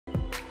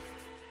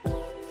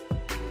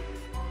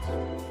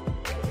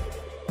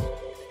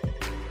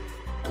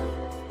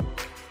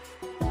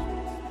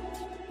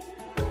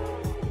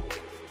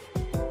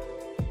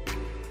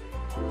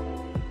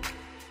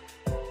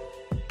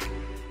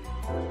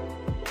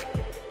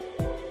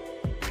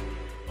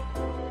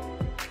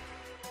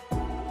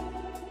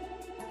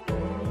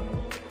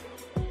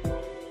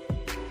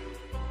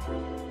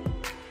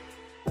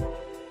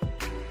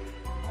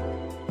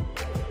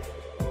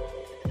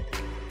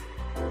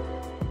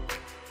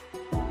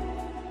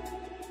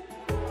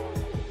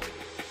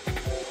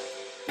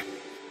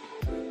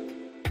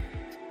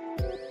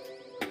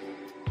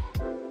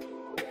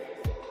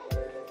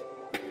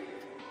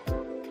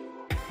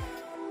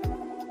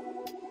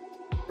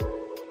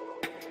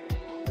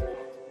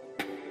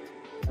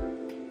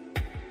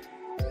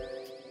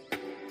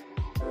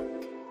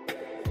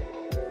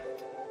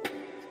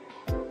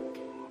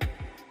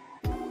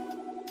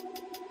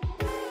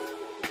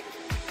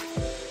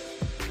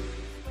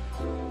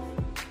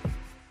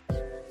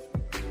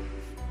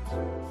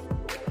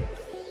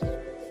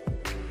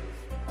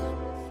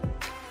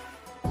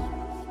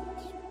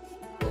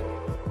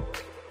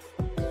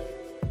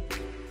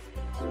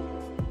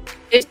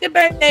It's your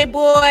birthday,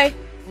 boy.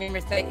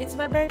 Remember, say, it's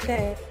my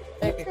birthday.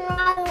 It's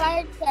my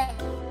birthday.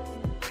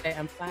 Say,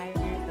 I'm 5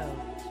 years old.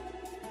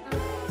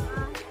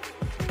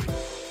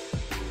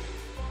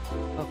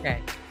 Okay,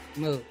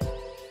 move.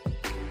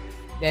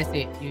 That's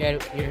it. You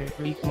had your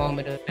brief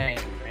moment of fame,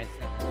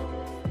 grandson.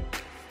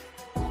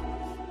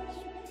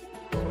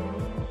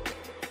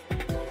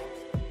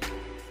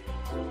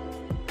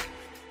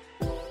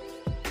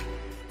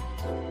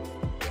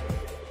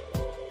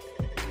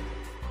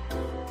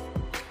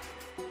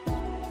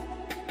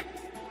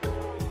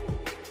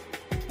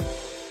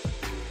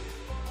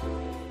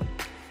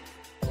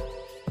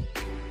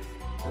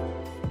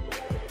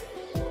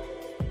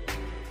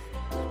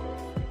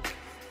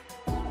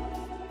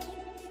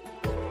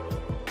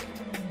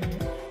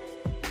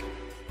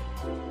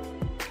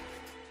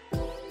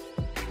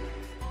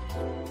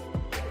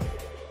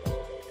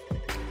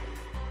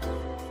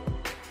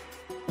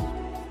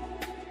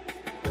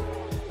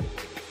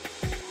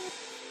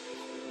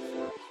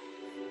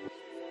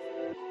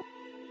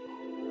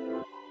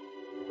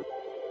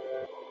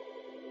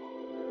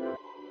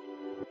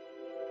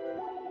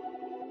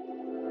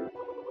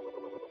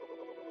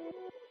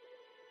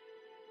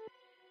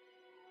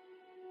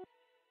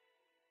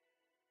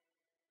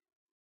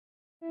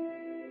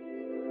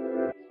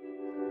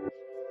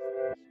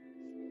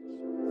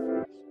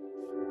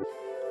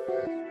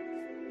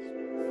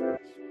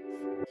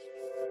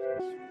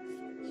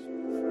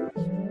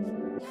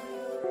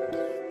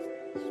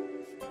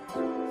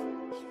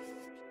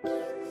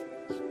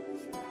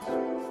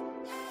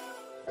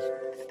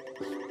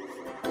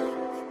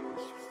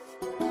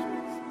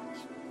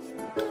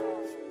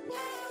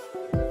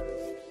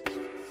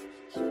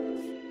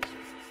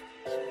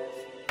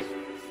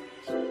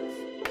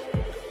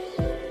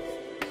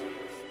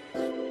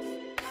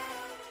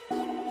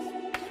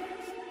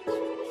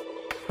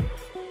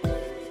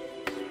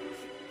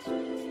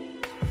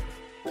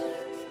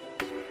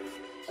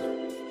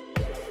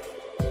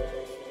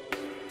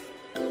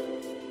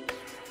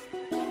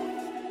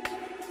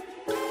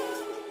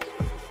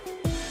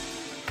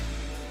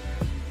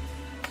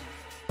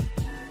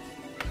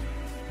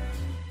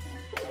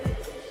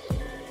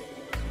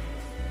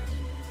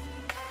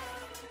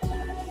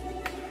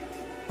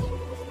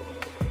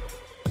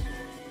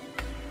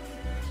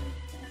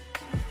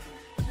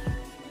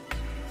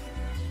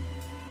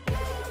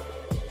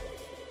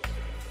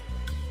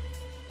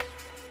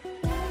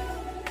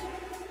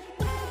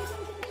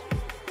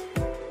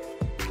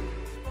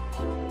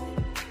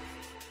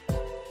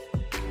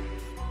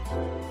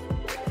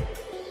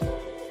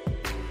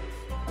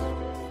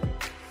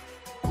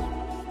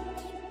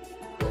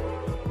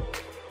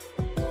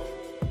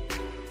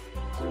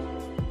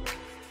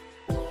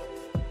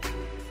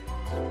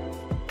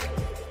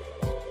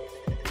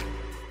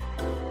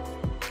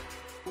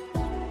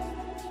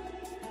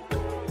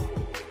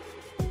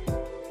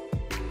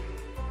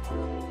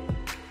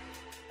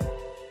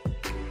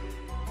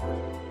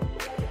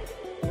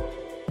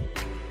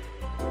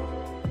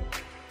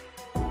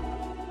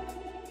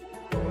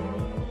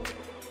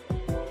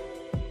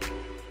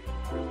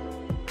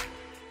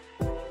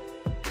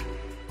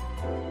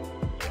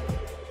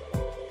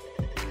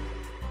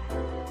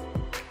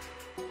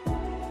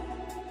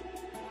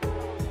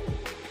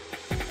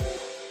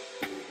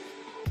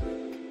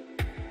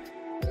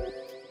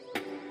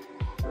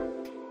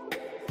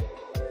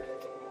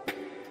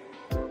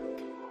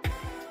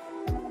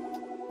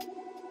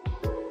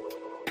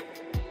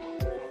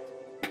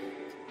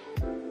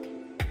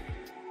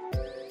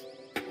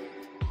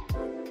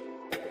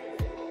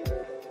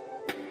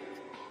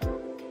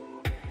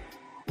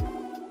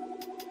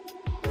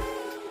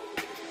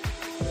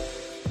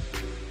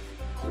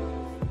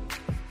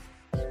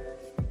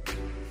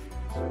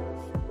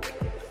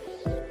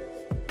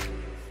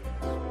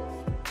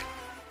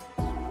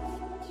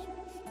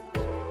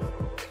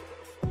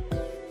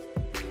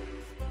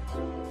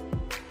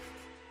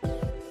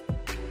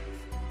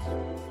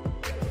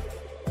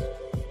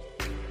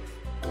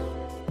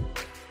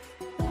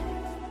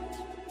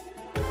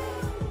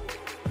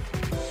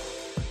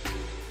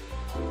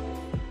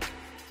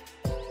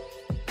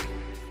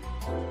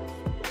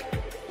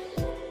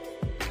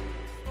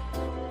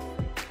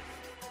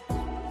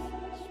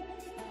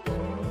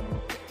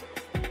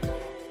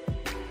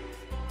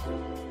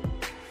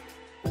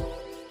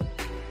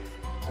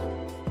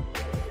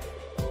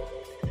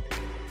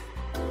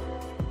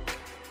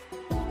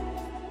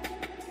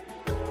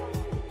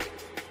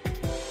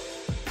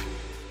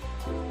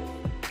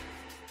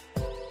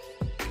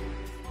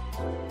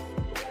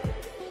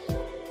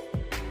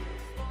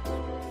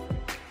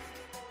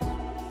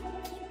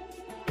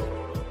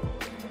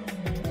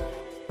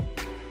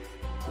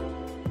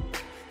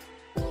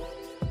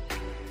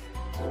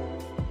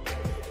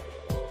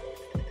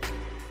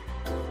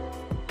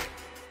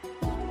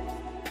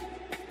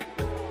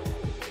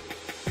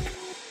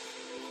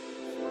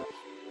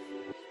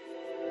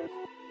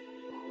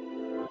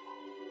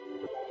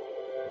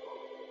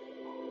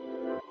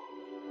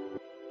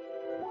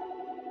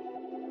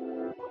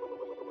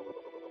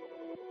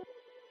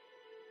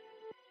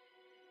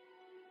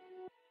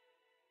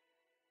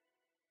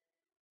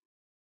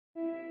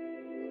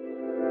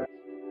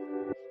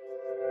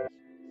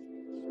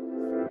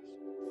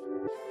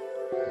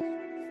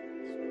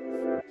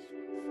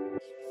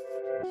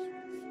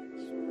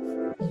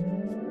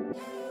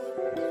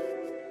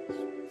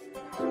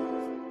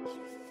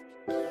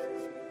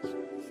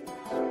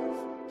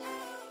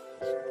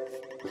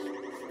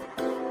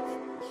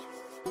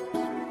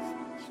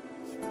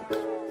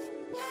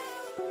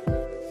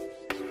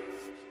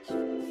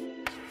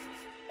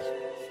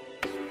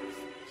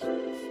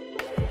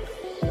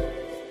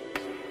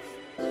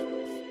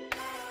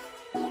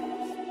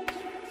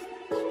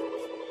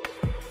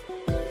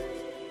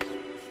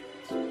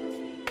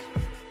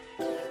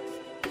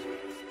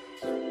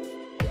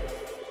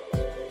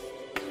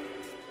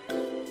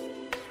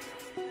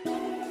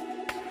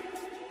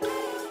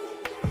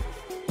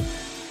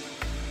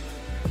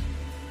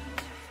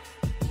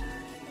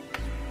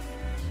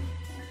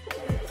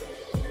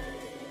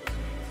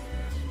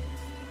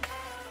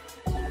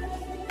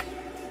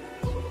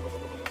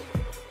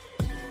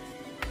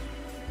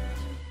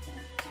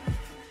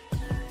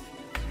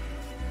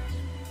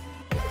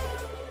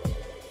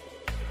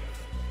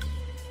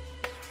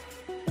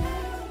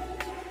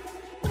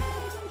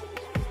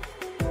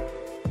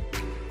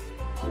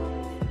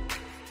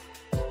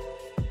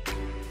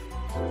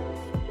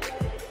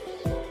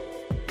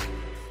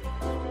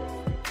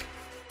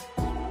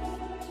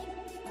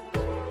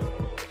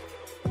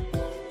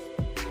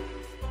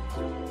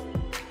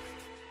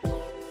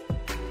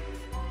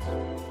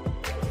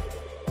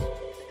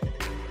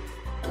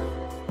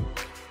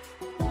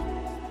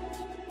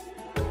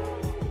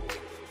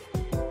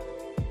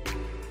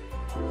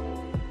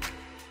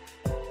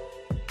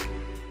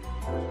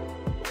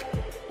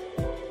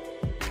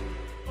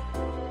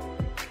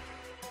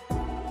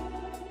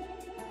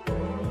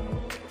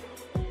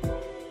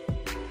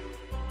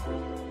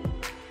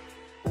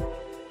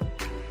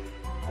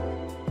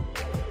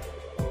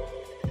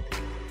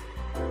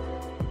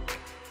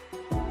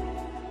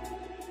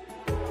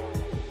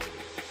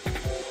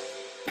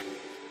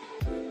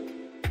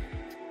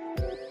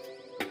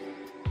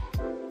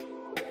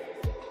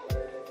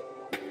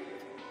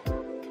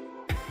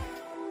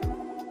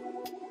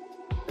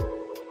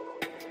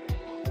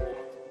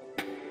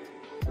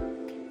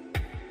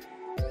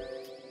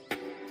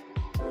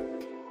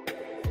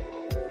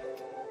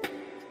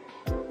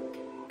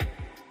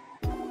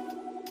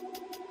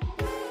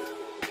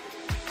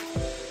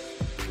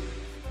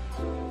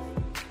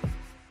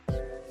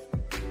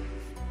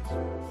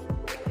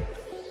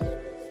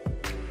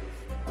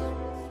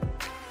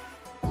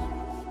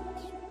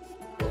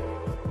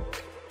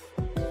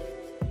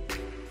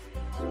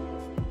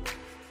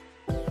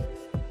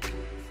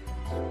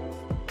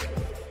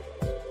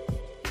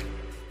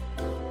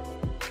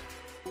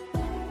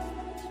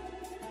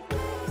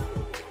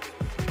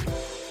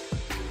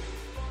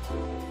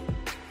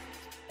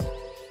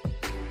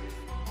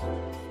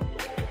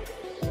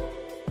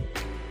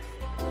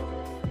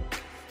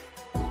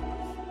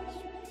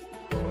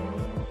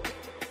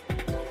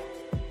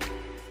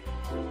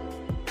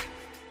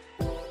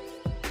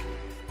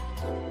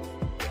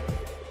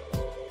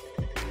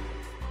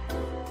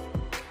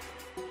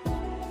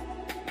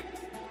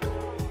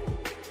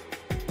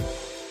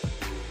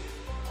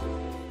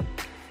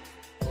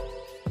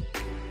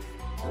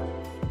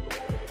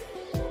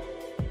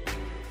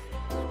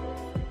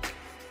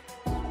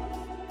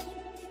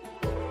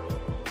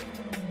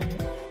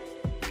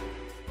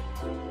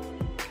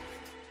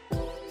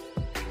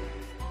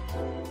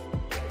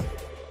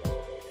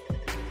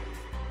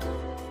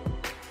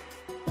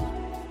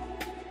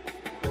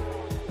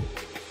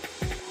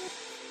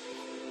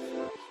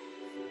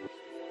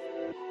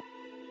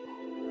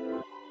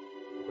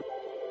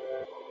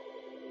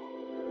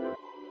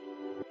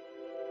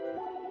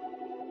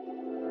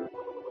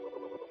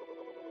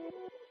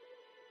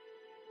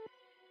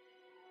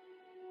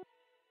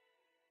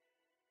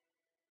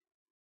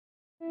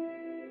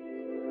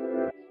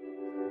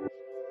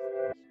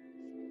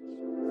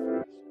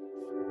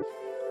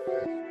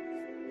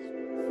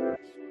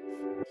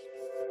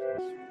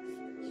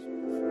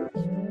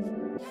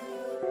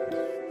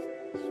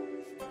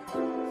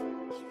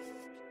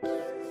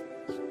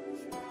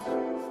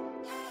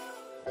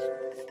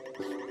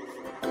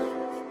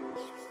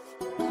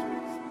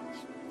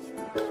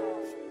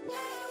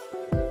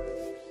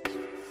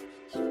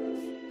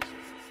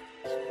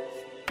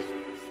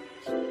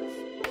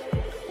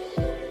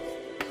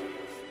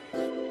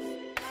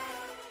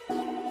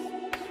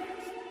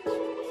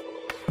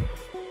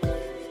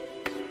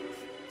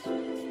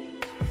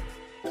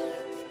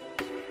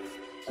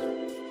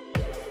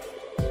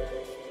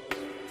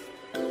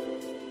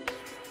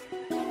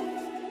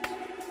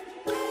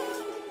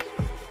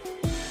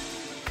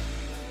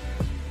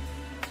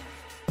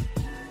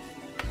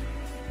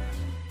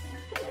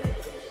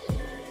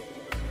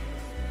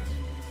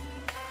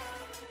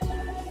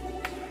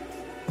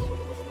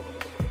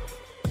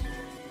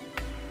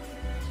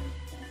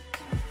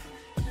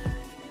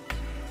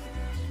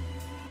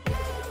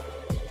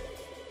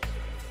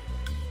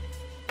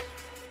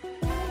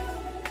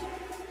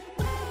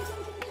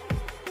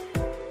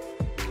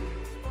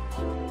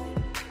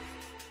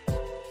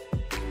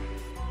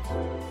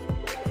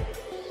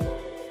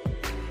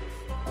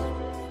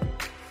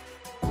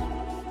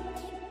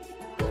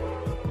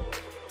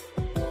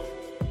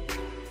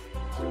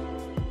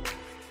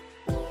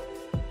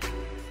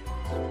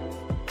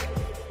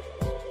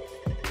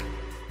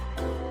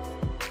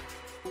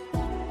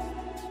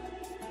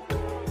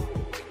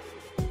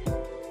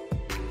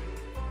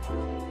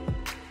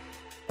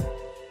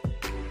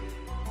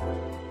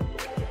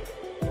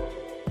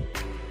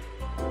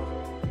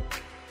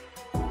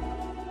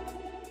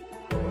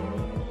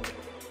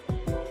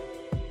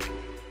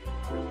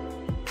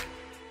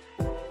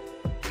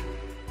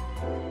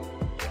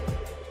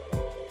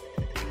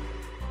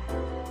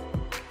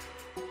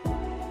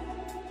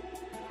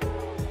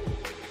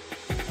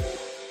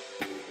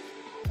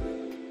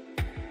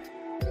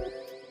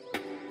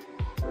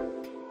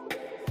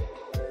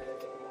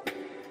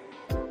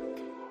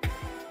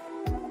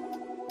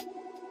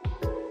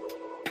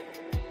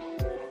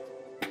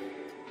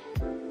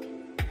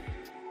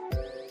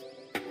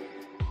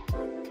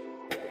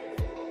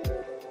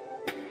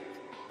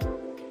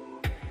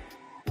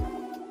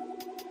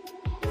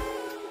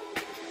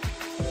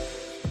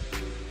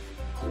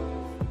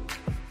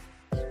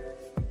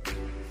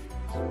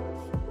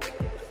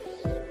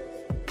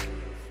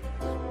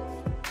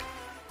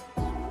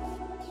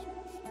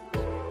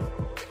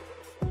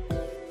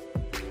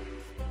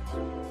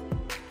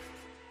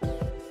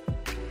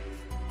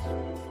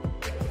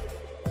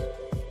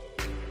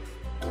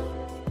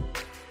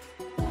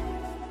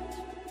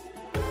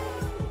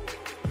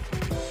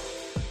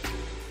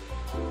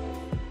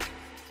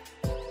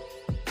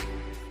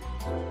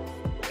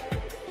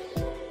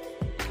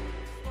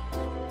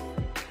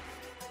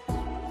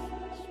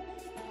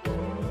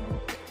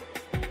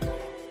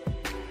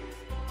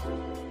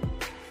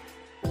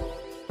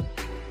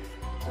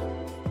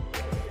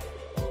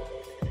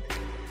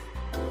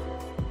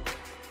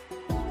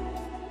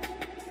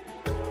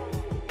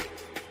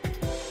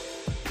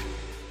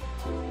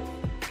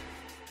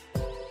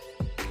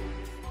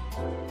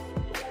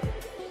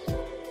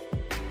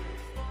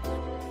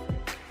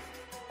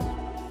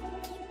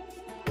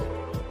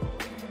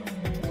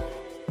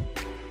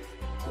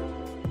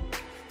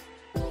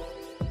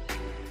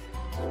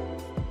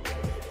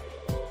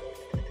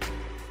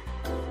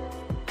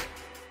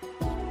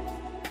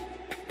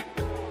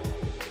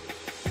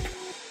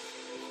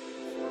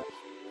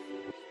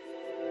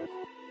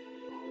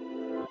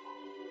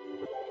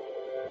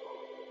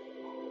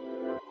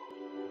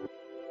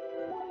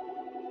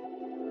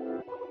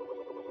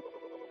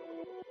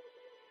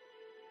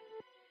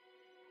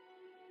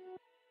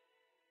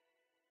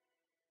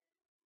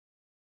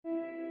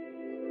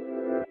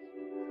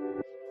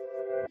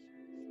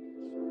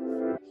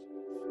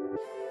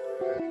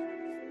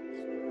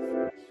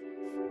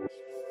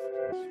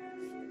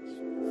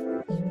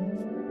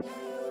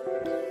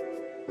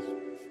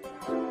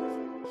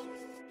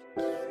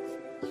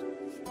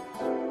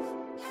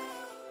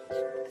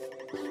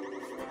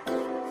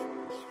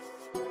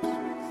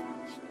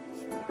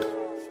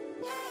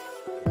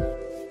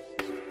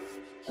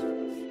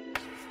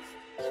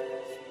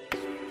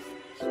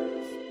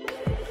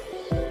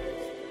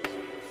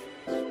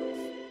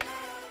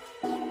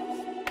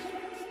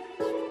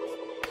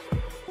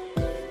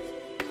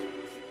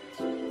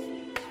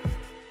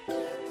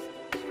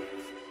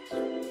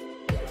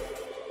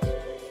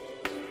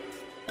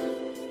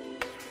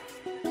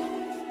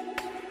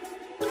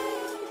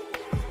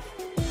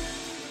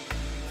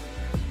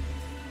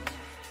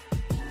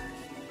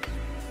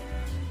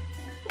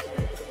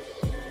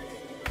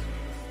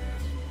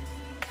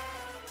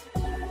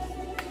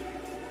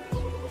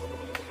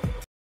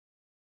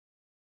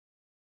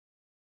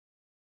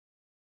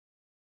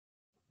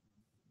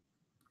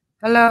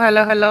 Hello,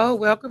 hello, hello.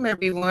 Welcome,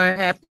 everyone.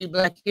 Happy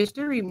Black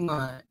History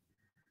Month.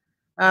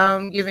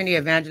 Giving the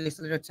evangelist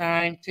a little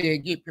time to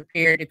get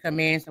prepared to come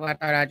in, so I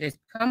thought I'd just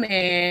come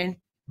in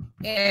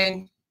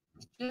and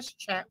just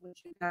chat with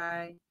you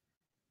guys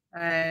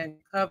and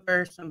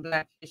cover some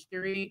Black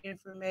history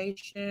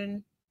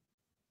information.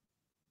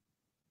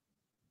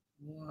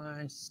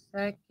 1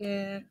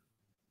 second.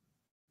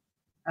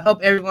 I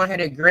hope everyone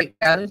had a great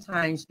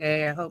Valentine's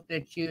Day. I hope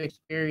that you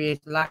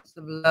experienced lots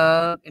of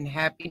love and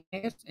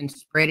happiness and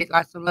spread it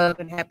lots of love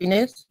and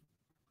happiness.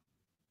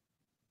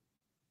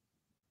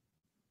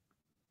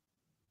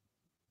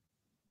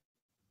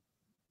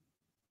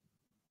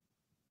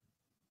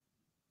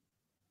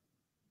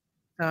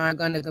 So I'm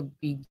going to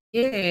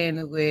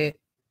begin with,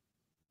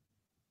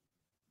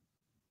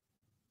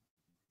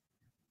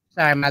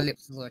 sorry, my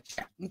lips are a little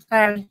chapped. I'm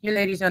sorry, you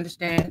ladies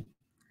understand.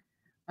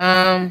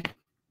 I'm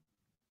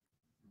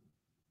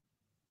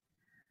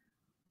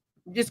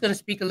just going to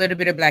speak a little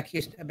bit of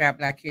about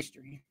Black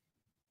history.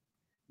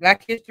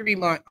 Black History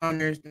Month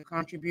honors the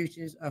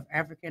contributions of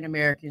African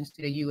Americans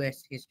to the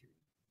U.S. history.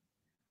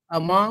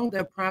 Among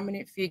the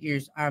prominent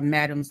figures are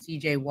Madam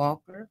C.J.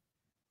 Walker,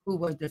 who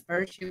was the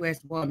first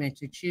U.S. woman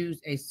to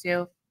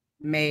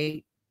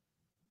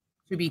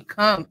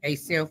become a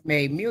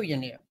self-made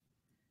millionaire.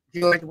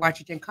 George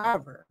Washington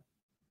Carver,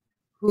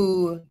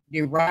 who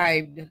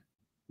derived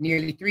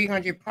nearly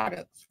 300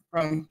 products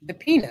from the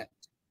peanut.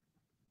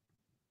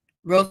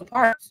 Rosa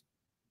Parks,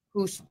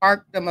 who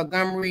sparked the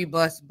Montgomery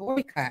bus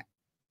boycott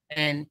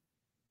and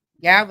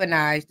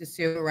galvanized the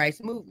civil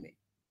rights movement.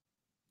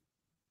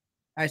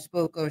 I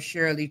spoke of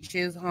Shirley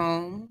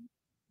Chisholm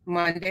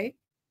Monday,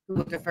 who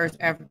was the first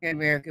African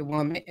American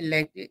woman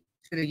elected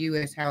to the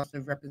U.S. House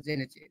of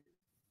Representatives.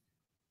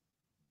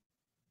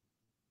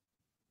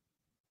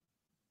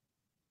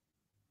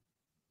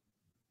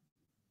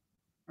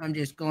 I'm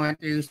just going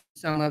through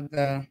some of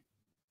the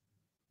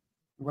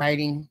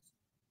writing,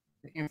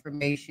 the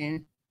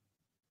information.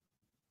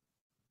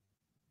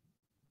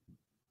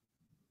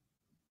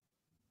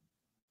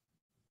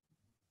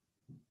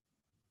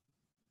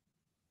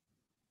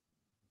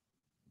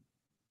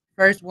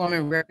 First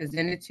woman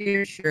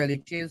representative, Shirley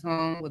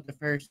Chisholm, was the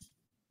first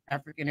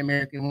African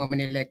American woman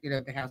elected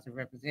of the House of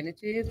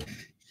Representatives.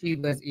 She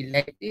was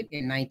elected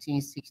in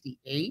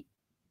 1968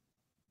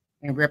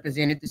 and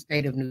represented the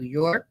state of New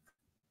York.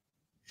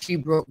 She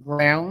broke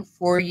ground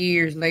 4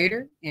 years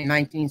later in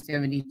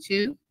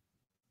 1972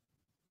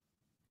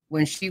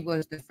 when she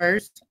was the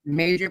first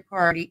major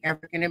party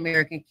African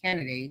American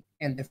candidate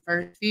and the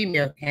first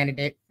female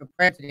candidate for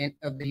president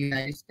of the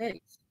United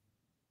States.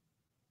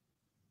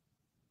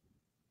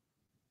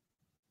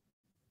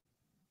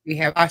 We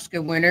have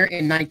Oscar winner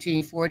in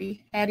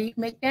 1940, Hattie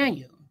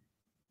McDaniel.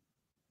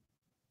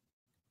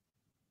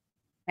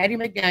 Hattie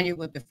McDaniel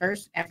was the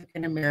first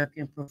African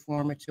American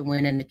performer to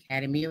win an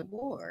Academy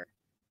Award.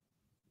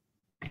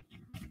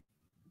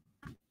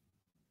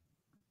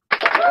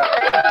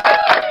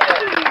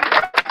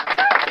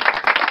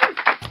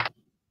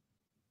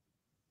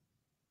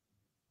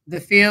 The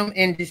film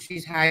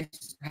industry's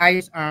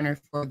highest honor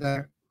for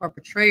the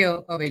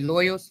portrayal of a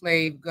loyal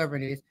slave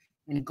governess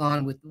in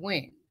Gone with the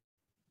Wind.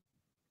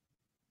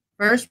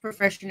 First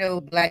professional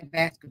Black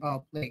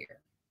basketball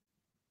player.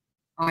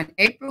 On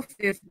April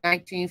 5th,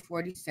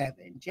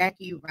 1947,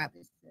 Jackie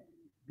Robinson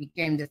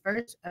became the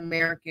first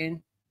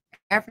African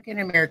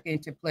American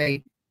to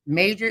play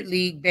Major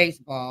League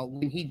Baseball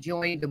when he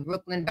joined the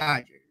Brooklyn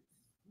Dodgers.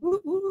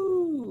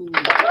 Woo-hoo.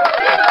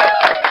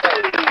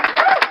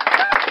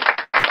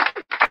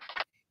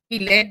 He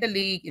led the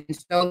league in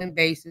stolen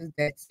bases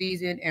that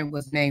season and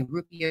was named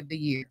Rookie of the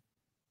Year.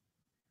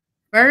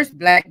 First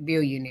Black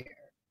billionaire.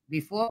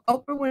 Before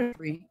Oprah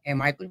Winfrey and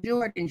Michael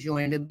Jordan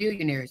joined the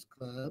Billionaires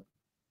Club,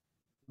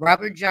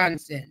 Robert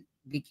Johnson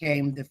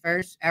became the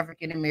first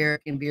African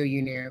American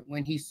billionaire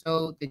when he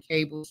sold the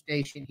cable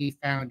station he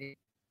founded,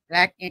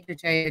 Black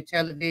Entertainment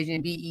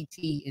Television, BET,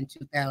 in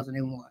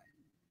 2001.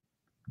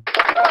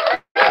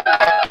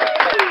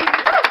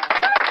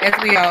 As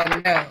we all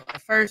know, the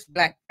first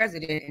Black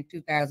president in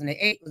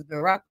 2008 was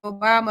Barack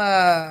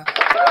Obama.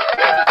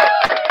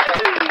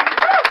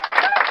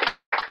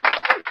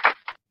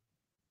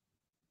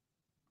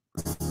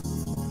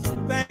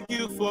 Thank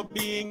you for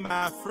being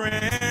my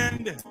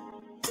friend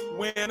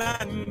when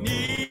I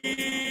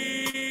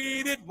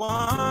needed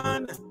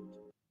one.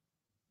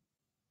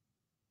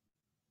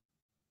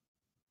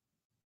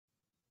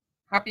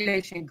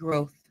 Population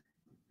growth.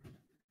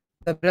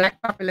 The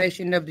Black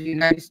population of the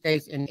United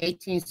States in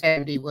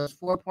 1870 was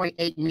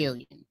 4.8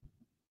 million.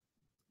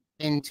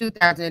 In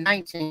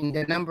 2019,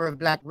 the number of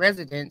Black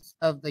residents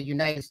of the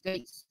United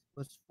States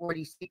was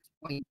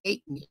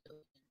 46.8 million.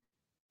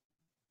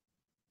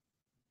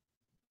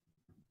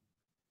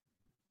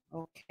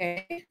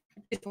 Okay, I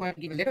just want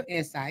to give a little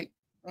insight.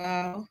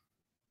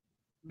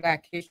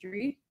 Black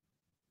history.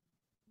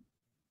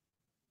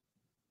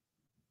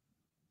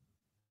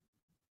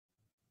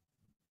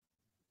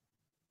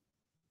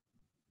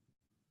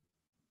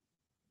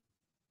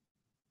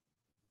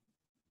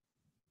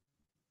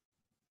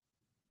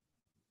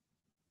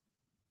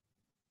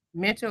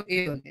 Mental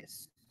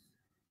illness.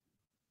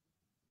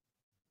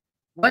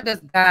 What does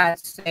God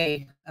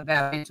say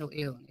about mental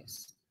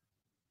illness?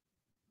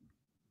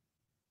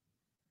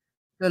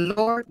 The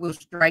Lord will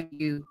strike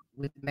you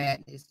with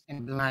madness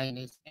and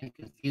blindness and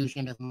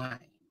confusion of mind.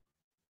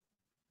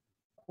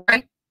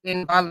 Quite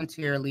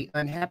involuntarily,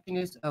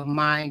 unhappiness of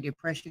mind,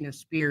 depression of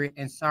spirit,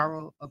 and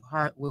sorrow of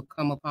heart will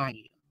come upon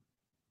you.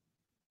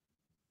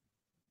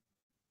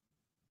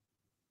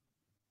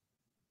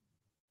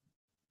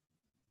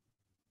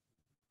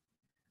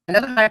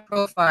 Another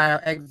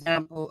high-profile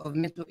example of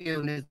mental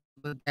illness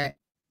was that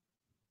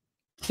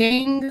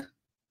King,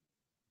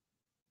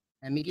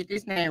 let me get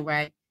this name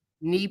right,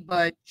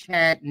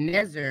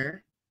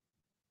 Nebuchadnezzar.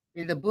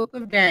 In the book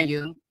of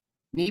Daniel,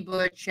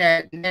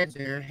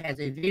 Nebuchadnezzar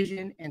has a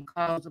vision and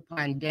calls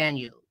upon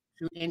Daniel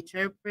to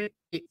interpret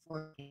it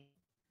for him.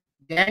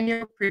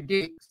 Daniel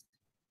predicts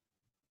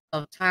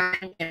of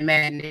time and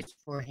madness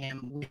for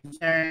him,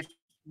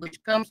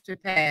 which comes to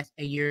pass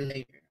a year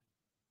later.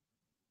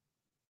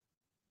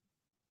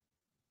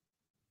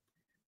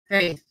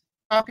 Faith,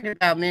 talking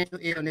about mental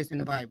illness in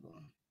the Bible.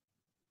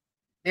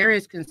 There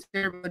is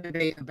considerable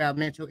debate about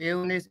mental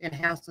illness and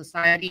how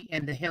society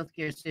and the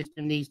healthcare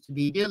system needs to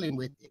be dealing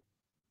with it.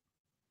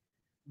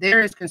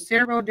 There is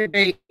considerable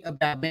debate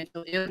about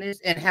mental illness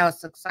and how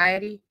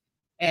society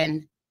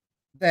and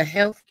the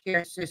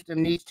healthcare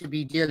system needs to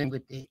be dealing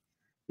with it.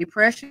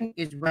 Depression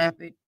is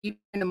rampant even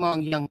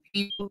among young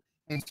people,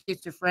 and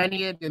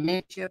schizophrenia,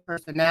 dementia,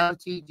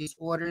 personality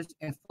disorders,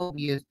 and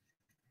phobias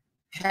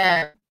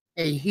have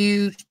a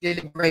huge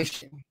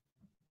deliberation.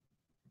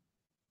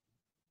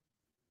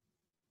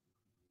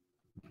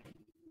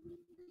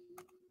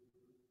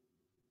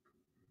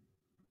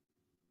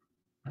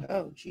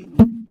 Oh, gee.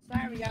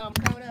 Sorry, y'all, I'm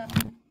caught up.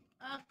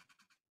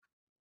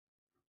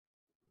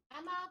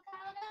 I'm all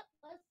caught up.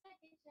 Let's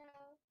take it,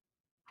 y'all.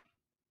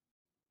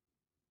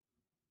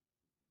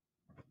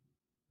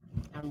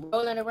 I'm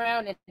rolling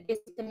around and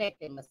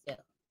disconnecting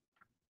myself.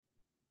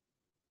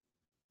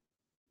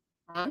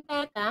 I'm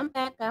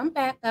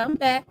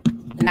back.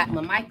 Knock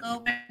my mic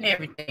over and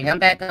everything. I'm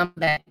back.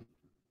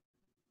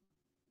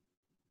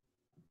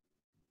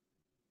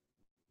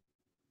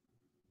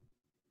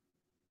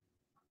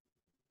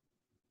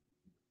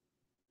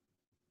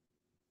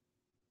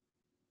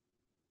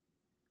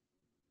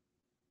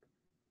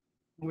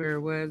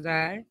 Where was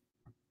I?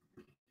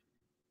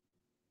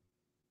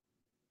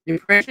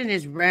 Depression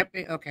is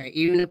rampant, okay,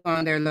 even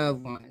upon their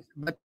loved ones.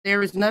 But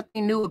there is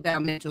nothing new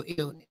about mental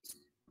illness.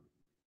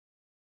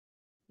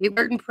 It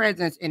was in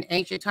presence in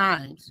ancient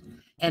times,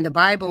 and the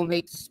Bible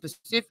makes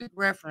specific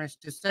reference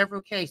to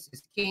several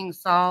cases. King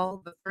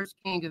Saul, the first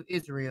king of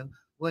Israel,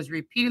 was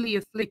repeatedly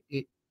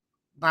afflicted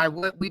by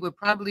what we would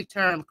probably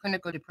term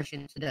clinical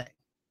depression today.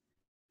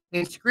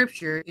 In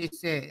scripture, it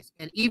says,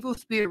 an evil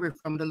spirit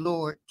from the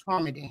Lord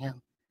tormented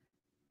him.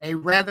 A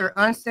rather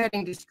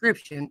unsettling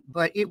description,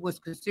 but it was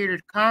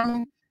considered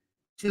common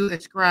to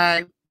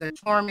ascribe the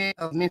torment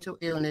of mental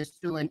illness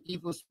to an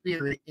evil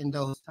spirit in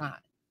those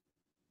times.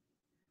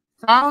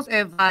 Saul's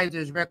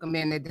advisors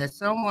recommended that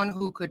someone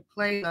who could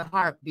play the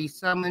harp be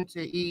summoned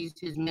to ease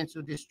his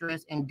mental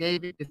distress, and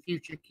David, the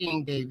future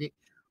King David,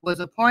 was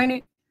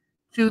appointed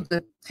to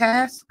the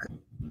task.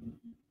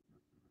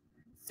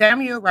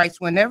 Samuel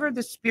writes, whenever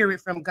the spirit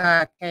from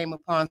God came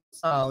upon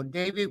Saul,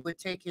 David would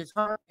take his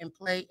harp and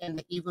play, and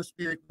the evil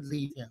spirit would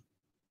leave him.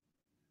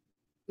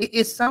 It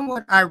is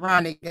somewhat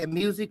ironic that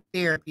music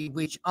therapy,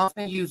 which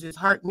often uses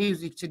harp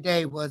music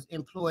today, was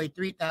employed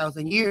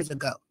 3,000 years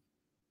ago.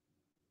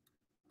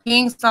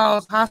 King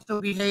Saul's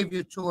hostile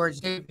behavior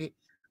towards David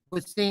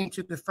would seem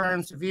to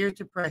confirm severe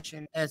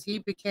depression, as he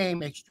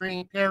became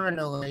extremely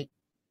paranoid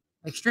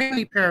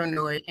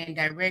and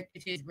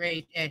directed his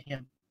rage at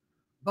him.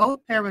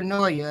 Both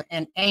paranoia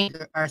and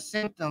anger are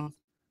symptoms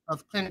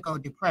of clinical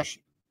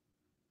depression.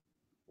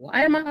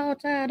 Why am I all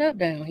tied up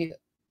down here?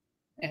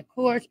 And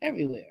cords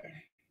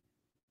everywhere.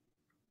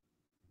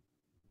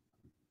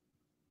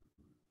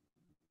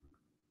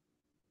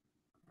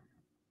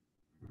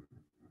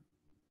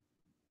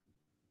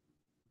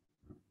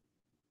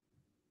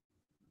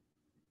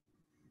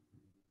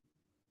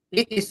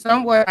 It is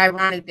somewhat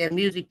ironic that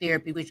music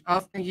therapy, which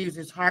often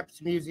uses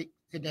harps music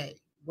today,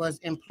 was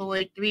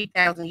employed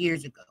 3,000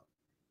 years ago.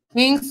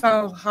 King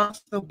Saul's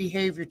hostile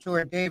behavior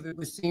toward David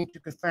was seen to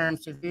confirm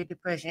severe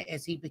depression,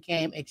 as he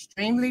became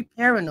extremely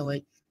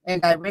paranoid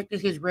and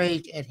directed his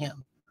rage at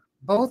him.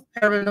 Both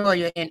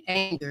paranoia and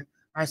anger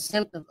are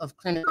symptoms of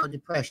clinical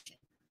depression.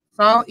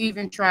 Saul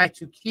even tried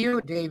to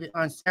kill David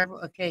on several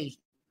occasions.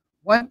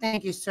 One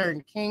thing is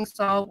certain, King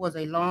Saul was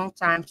a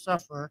long-time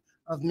sufferer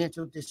of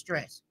mental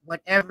distress,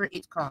 whatever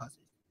its causes.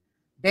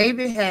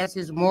 David has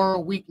his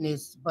moral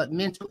weakness, but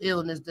mental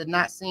illness did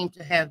not seem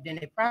to have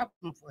been a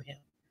problem for him,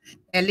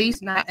 at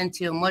least not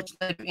until much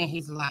later in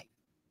his life.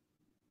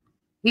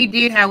 He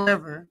did,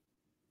 however,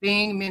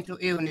 feign mental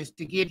illness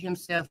to get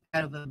himself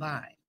out of a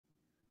bind.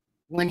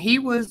 When he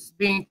was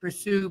being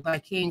pursued by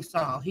King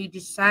Saul, he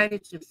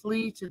decided to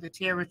flee to the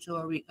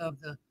territory of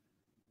the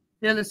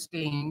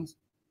Philistines,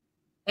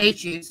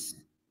 Achish,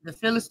 the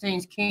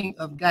Philistines' king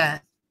of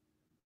Gath,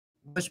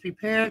 was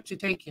prepared to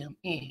take him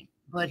in,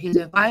 but his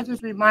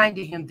advisors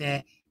reminded him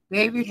that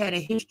David had a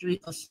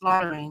history of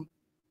slaughtering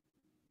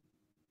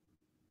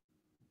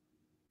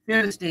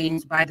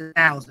Philistines by the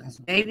thousands.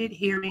 David,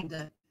 hearing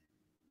the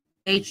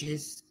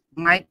H's,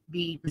 might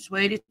be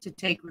persuaded to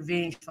take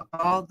revenge for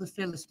all the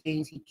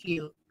Philistines he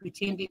killed,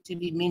 pretended to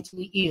be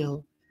mentally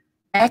ill,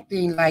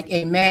 acting like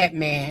a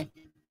madman,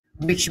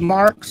 making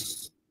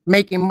marks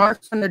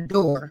on the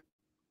door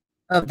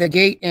of the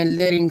gate and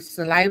letting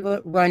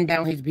saliva run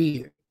down his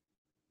beard.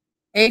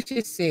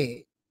 Achish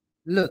said,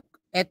 "Look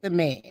at the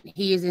man.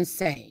 He is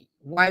insane.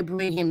 Why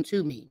bring him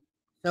to me?"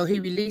 So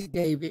he released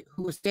David,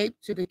 who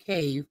escaped to the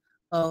cave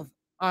of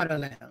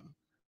Adullam.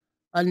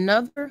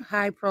 Another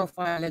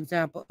high-profile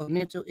example of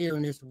mental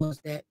illness was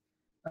that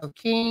of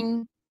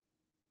King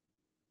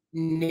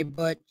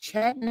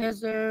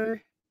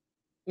Nebuchadnezzar.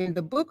 In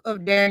the book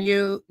of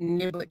Daniel,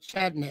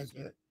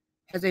 Nebuchadnezzar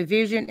has a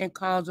vision and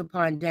calls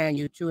upon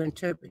Daniel to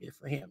interpret it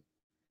for him.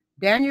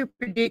 Daniel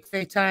predicts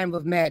a time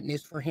of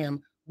madness for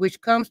him, which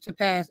comes to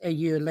pass a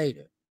year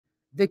later.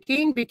 The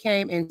king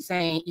became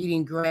insane,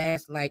 eating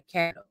grass like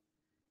cattle,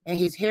 and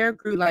his hair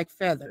grew like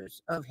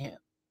feathers of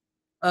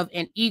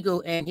an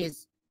eagle, and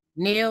his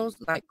nails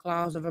like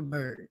claws of a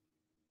bird.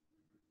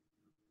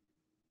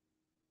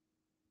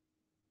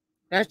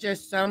 That's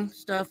just some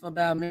stuff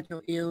about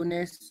mental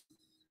illness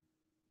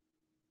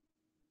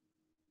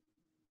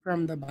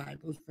from the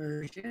Bible's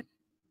version.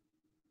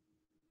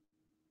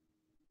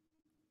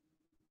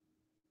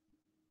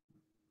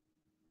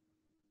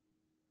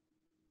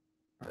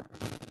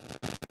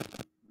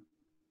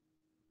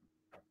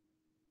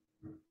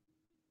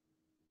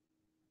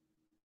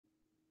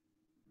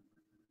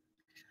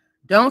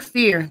 Don't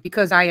fear,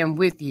 because I am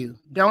with you.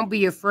 Don't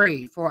be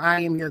afraid, for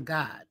I am your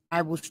God.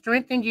 I will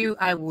strengthen you.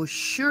 I will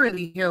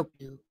surely help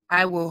you.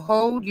 I will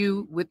hold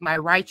you with my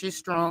righteous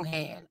strong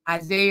hand.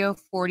 Isaiah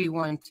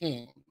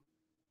 41:10.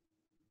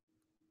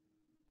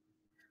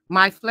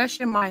 My flesh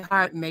and my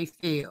heart may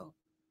fail,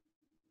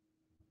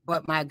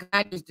 but my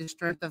God is the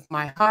strength of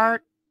my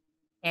heart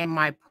and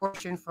my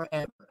portion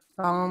forever.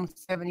 Psalm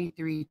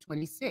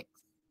 73:26.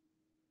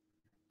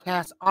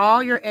 Cast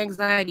all your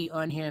anxiety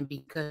on him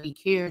because he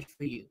cares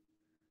for you.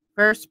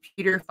 1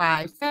 Peter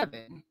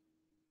 5:7.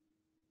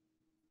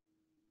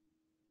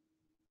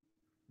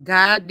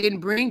 God didn't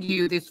bring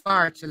you this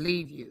far to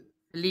leave you.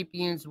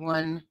 Philippians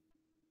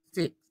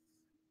 1:6.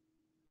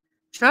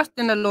 Trust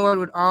in the Lord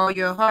with all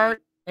your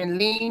heart and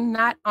lean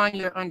not on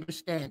your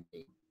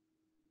understanding.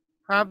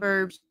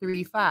 Proverbs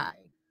 3:5.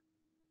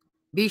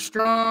 Be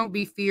strong,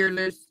 be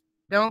fearless,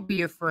 don't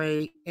be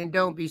afraid, and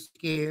don't be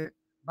scared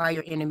by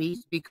your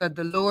enemies, because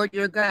the Lord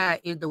your God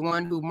is the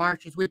one who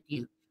marches with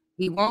you.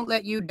 He won't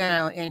let you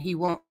down, and he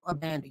won't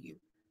abandon you.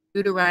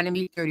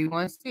 Deuteronomy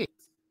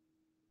 31:6.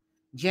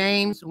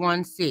 James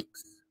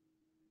 1:6.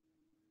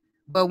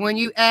 But when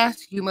you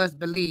ask, you must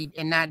believe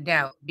and not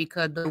doubt,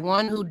 because the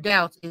one who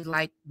doubts is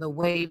like the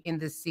wave in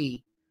the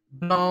sea,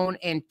 blown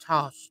and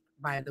tossed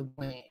by the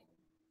wind.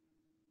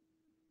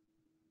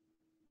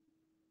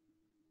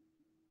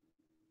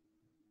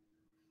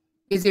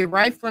 Is it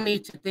right for me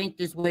to think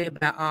this way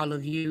about all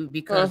of you?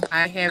 Because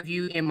I have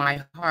you in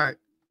my heart,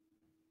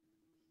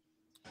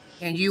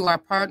 and you are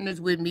partners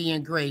with me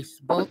in grace,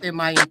 both in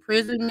my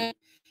imprisonment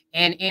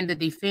and in the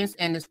defense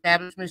and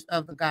establishment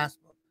of the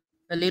gospel.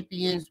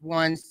 Philippians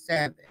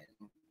 1:7.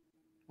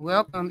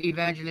 Welcome,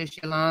 Evangelist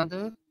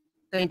Yolanda.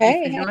 Thank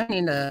you for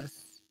joining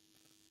us.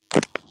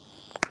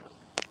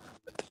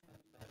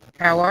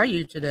 How are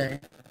you today?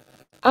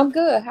 I'm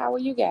good. How are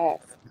you guys?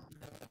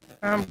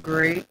 I'm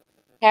great.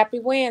 Happy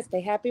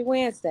Wednesday. Happy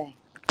Wednesday.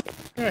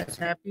 Yes,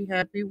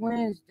 happy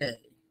Wednesday.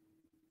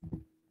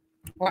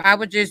 Well, I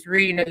was just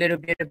reading a little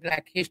bit of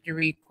Black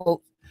History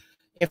quote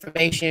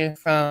information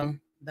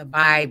from the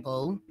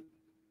Bible,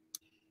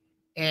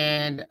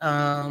 and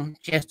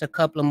just a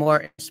couple of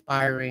more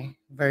inspiring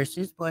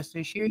verses. But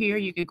since you're here,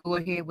 you can go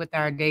ahead with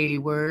our daily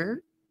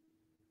word.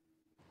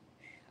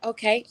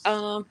 Okay.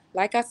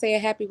 Like I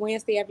said, happy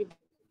Wednesday, everybody.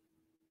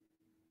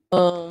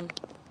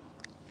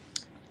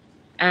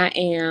 I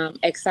am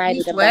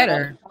excited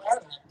Sweater.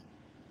 about.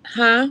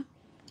 Huh?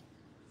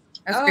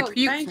 That's a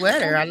cute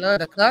sweater. I love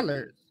the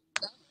colors.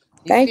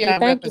 Thank you. I'm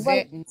Thank you.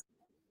 representing.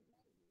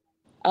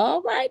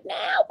 All right,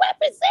 now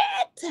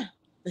represent.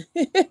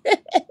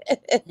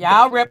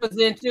 Y'all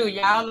represent too.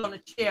 Y'all on the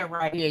chair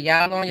right here.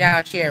 Y'all on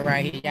y'all chair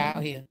right here.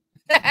 Y'all here.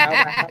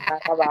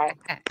 All right.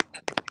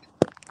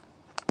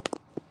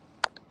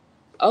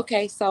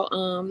 Okay, so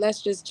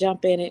let's just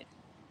jump in it.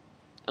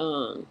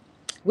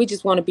 We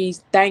just want to be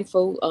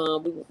thankful.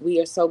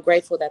 We are so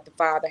grateful that the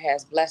Father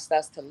has blessed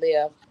us to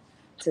live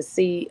to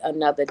see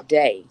another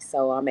day.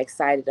 So I'm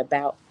excited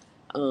about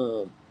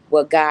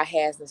what God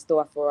has in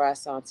store for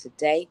us on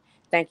today.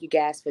 Thank you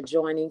guys for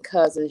joining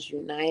Cousins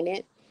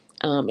United.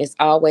 It's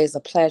always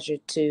a pleasure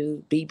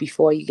to be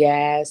before you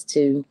guys,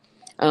 to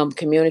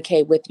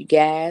communicate with you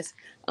guys.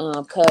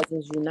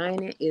 Cousins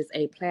United is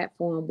a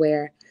platform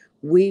where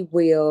we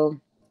will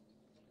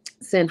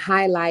send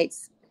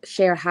highlights,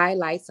 share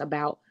highlights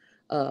about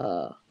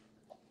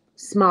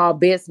small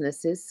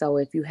businesses. So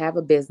if you have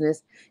a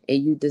business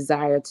and you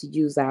desire to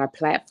use our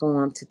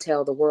platform to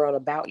tell the world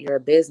about your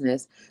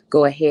business,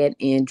 go ahead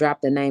and drop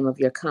the name of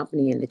your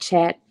company in the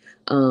chat,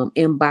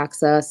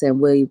 inbox us, and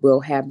we will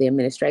have the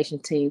administration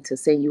team to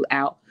send you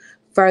out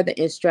further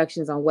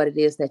instructions on what it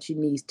is that you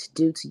need to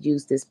do to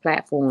use this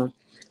platform.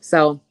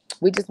 So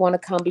we just want to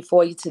come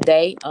before you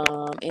today.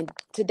 And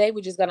today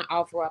we're just going to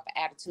offer up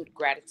an attitude of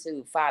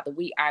gratitude. Father,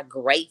 we are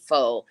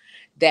grateful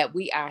that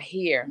we are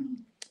here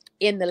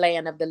in the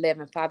land of the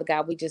living. Father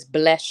God, we just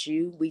bless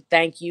you. We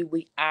thank you.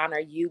 We honor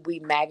you. We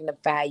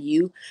magnify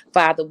you.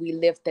 Father, we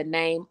lift the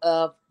name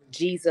of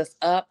Jesus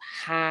up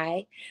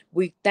high.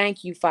 We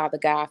thank you, Father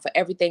God, for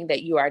everything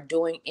that you are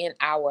doing in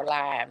our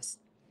lives.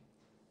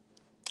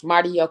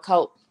 Marty, your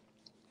coat.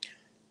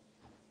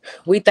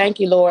 We thank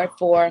you, Lord,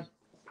 for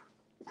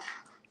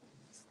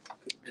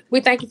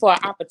our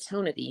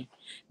opportunity,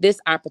 this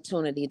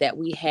opportunity that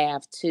we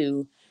have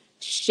to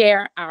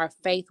share our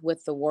faith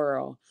with the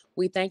world.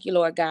 We thank you,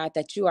 Lord God,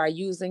 that you are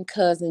using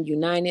Cousin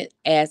United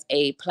as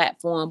a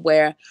platform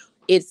where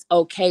it's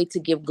okay to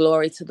give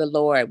glory to the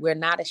Lord. We're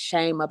not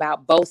ashamed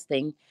about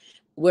boasting.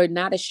 We're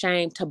not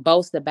ashamed to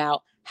boast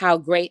about how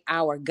great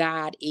our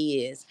God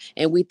is.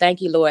 And we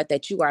thank you, Lord,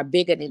 that you are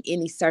bigger than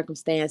any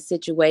circumstance,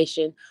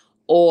 situation,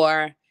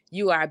 or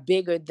you are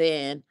bigger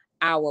than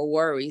our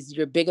worries.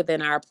 You're bigger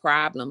than our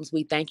problems.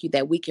 We thank you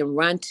that we can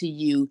run to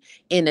you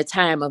in a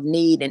time of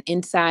need, and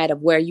inside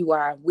of where you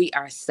are, we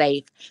are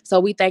safe. So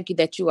we thank you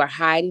that you are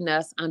hiding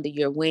us under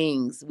your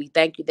wings. We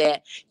thank you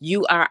that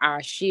you are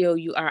our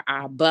shield. You are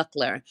our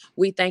buckler.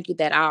 We thank you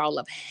that all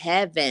of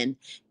heaven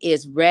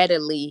is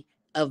readily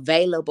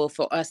available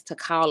for us to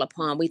call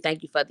upon. We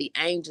thank you for the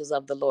angels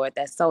of the Lord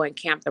that's so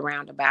encamped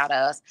around about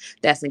us,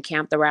 that's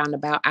encamped around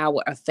about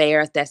our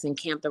affairs, that's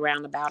encamped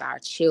around about our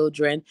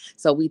children.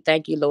 So we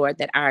thank you, Lord,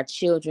 that our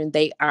children,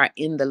 they are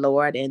in the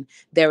Lord, and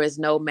there is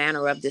no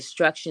manner of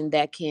destruction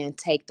that can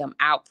take them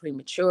out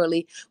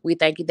prematurely. We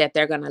thank you that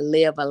they're going to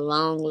live a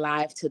long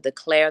life to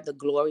declare the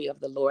glory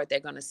of the Lord. They're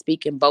going to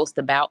speak and boast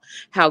about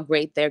how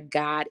great their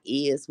God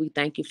is. We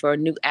thank you for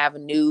new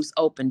avenues,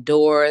 open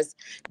doors,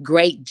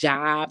 great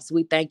jobs.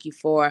 We thank you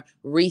for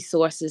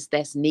resources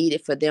that's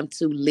needed for them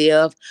to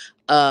live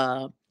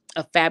a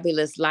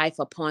fabulous life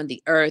upon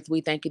the earth.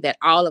 We thank you that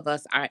all of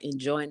us are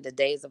enjoying the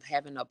days of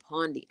heaven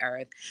upon the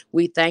earth.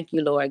 We thank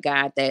you, Lord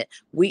God, that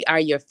we are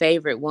your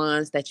favorite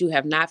ones, that you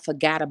have not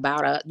forgot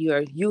about us.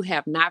 You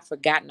have not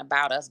forgotten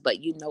about us, but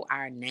you know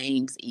our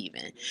names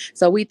even.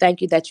 So we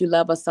thank you that you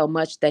love us so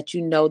much that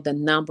you know the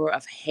number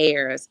of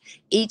hairs,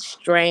 each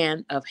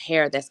strand of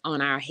hair that's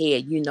on our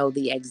head. You know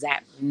the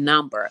exact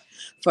number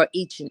for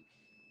each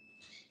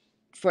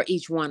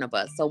one of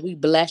us. So we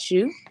bless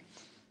you.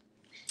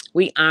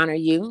 We honor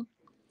you.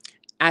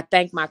 I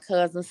thank my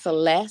cousin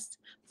Celeste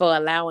for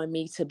allowing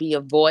me to be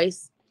a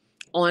voice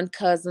on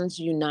Cousins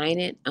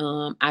United.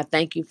 I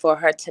thank you for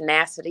her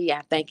tenacity.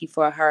 I thank you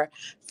for her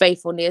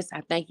faithfulness. I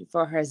thank you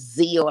for her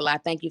zeal. I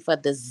thank you for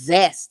the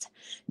zest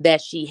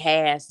that she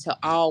has to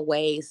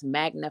always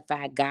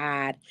magnify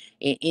God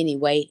in any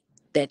way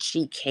that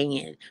she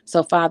can.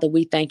 So, Father,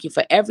 we thank you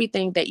for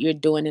everything that you're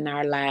doing in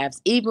our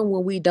lives, even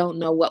when we don't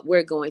know what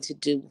we're going to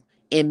do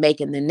in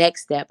making the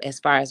next step as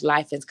far as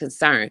life is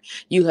concerned.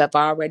 You have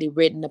already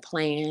written the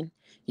plan.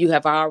 You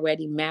have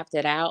already mapped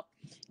it out.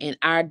 And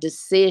our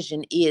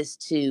decision is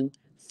to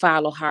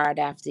follow hard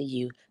after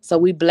you. So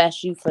we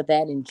bless you for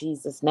that in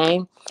Jesus'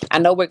 name. I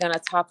know we're going to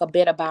talk a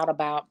bit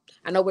I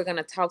know we're going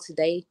to talk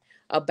today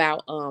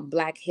about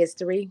Black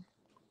history.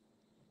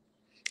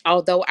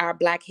 Although our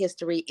Black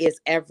history is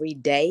every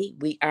day,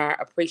 we are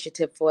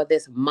appreciative for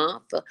this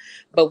month,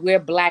 but we're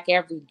Black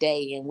every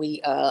day, and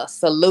we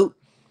salute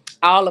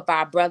all of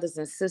our brothers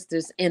and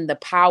sisters in the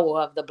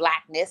power of the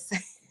Blackness.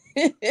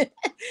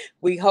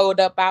 We hold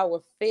up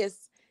our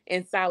fists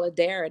in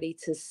solidarity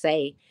to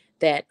say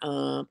that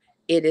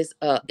it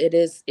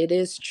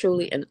is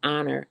truly an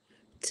honor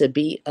to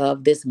be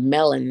of this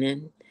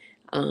melanin.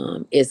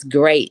 It's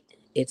great.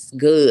 It's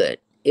good.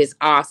 It's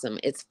awesome.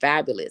 It's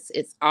fabulous.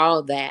 It's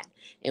all that.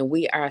 And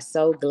we are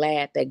so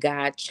glad that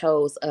God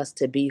chose us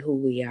to be who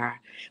we are.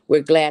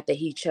 We're glad that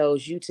he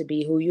chose you to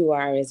be who you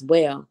are as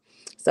well.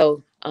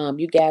 So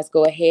you guys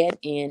go ahead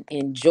and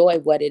enjoy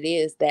what it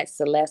is that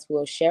Celeste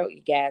will share with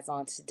you guys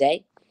on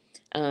today.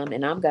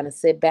 And I'm going to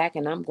sit back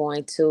and I'm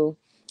going to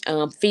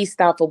feast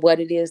off of what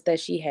it is that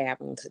she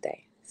have on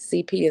today.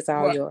 CP is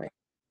all yours.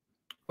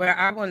 Well,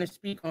 I want to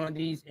speak on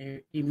these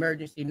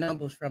emergency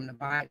numbers from the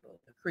Bible,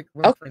 the quick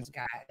reference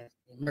guide,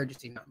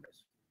 emergency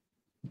numbers.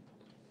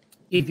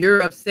 If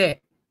you're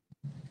upset,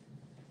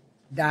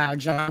 dial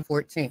John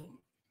 14.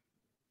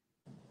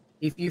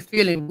 If you're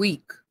feeling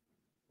weak,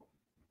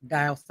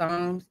 dial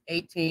Psalms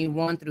 18,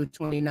 1 through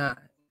 29.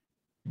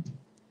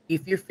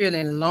 If you're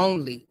feeling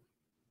lonely,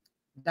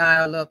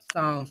 dial up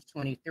Psalms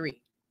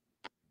 23.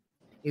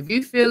 If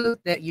you feel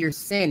that you're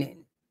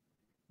sinning,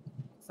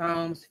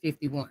 Psalms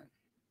 51.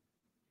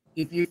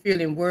 If you're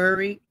feeling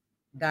worried,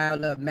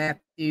 dial up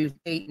Matthew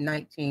 8,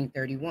 19,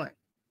 31.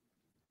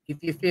 If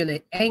you're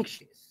feeling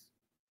anxious,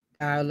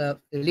 dial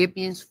up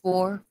Philippians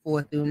 4,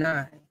 4 through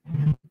 9.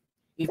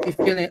 If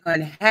you're feeling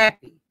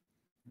unhappy,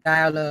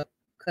 dial up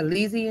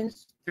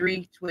Colossians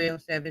 3,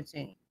 12,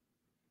 17.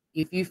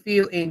 If you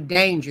feel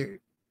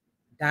endangered,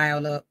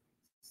 dial up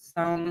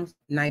Psalms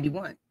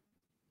 91.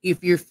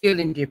 If you're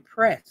feeling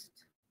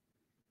depressed,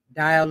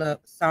 dial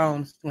up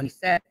Psalms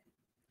 27.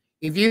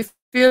 If you're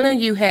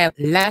feeling you have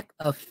lack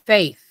of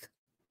faith,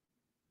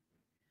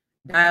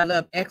 dial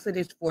up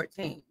Exodus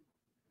 14.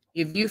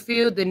 If you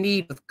feel the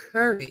need of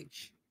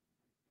courage,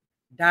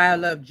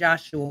 dial up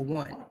Joshua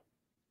 1.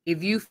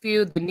 If you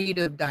feel the need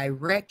of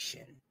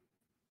direction,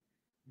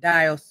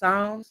 dial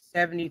Psalms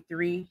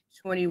 73,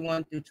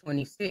 21 through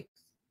 26.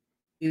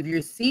 If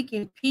you're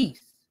seeking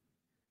peace,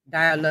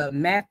 dial up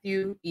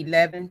Matthew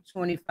 11,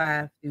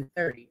 25 through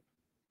 30.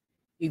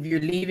 If you're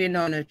leaving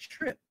on a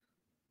trip,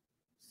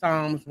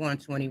 Psalms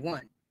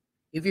 121.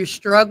 If you're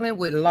struggling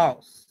with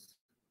loss,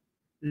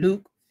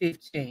 Luke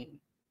 15.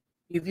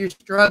 If you're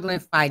struggling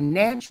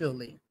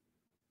financially,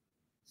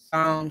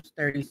 Psalms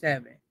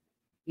 37.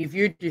 If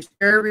you're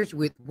discouraged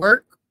with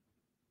work,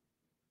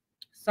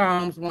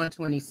 Psalms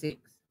 126.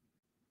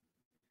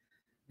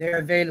 They're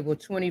available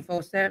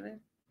 24/7.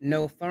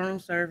 No phone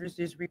service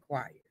is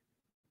required.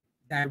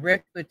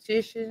 Direct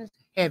petitions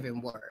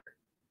heavenward.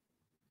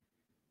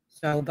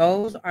 So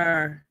those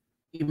are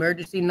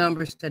emergency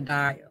numbers to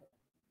dial.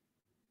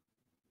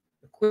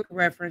 A quick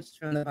reference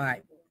from the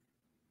Bible.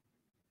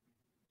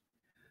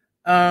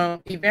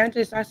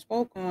 Evangelist, I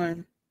spoke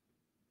on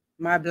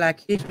my Black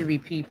History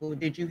people.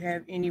 Did you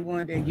have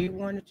anyone that you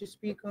wanted to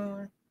speak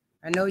on?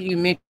 I know you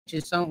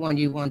mentioned someone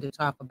you wanted to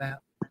talk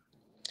about.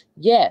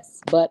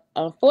 Yes, but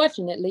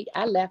unfortunately,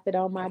 I left it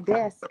on my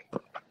desk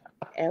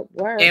at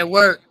work. At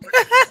work.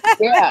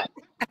 Yeah.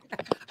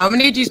 I'm gonna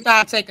need you to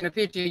start taking a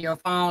picture of your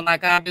phone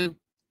like I do.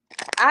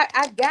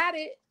 I got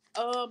it.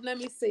 Let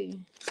me see.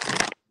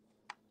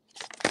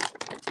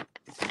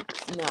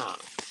 No,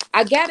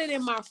 I got it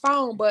in my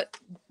phone, but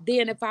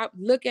then if I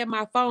look at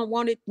my phone,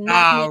 won't it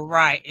not? Oh,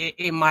 right.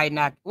 It might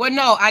not. Well,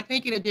 no, I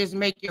think it'll just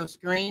make your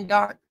screen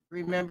dark.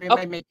 Remember, it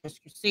might make you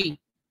see.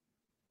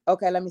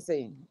 Okay, let me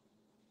see.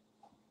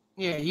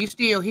 Yeah, you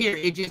still hear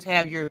it, just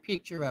have your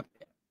picture up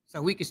there.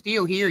 So we can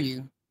still hear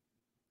you.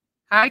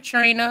 Hi,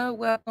 Trina.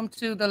 Welcome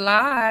to the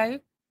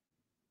live.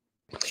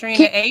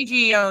 Trina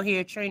AGO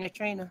here.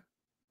 Trina.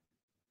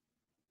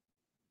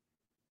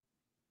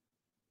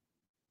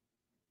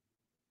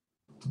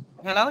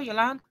 Hello,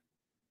 Yolanda?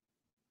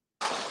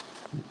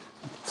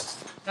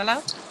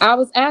 Hello? I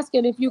was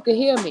asking if you could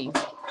hear me.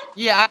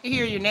 Yeah, I can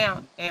hear you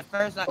now. At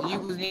first, you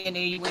was in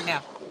there, you went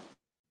out.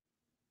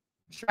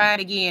 Try it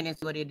again and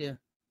see what it do.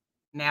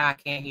 Now I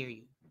can't hear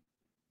you.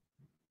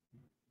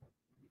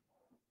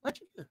 What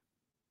you do?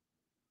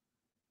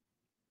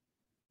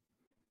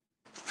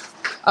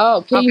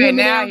 Oh, can you hear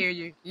me now? I hear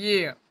you.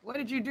 Yeah. What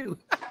did you do?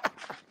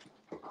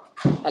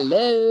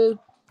 Hello.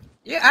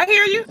 Yeah, I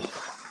hear you.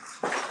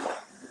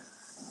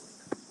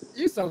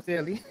 You so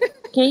silly.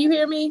 Can you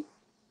hear me?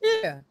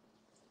 Yeah.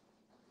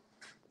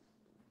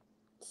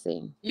 Let's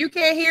see. You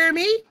can't hear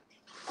me?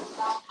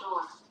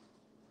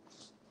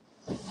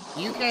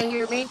 You can't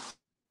hear me?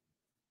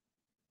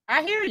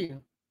 I hear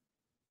you.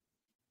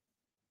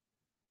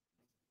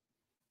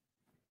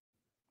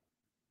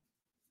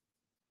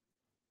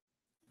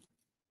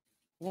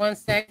 One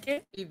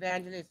second.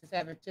 Evangelist is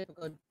having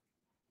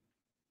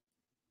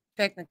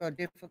technical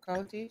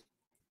difficulties.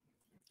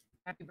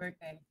 Happy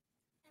birthday.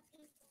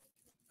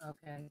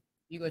 Okay.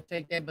 You gonna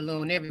take that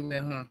balloon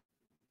everywhere, huh?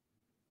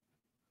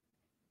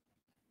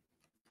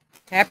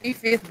 Happy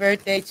 5th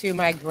birthday to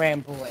my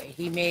grandboy.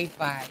 He made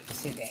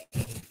 5 today.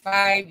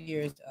 5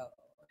 years old.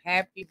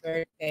 Happy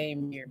birthday,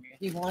 Mir.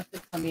 He wants to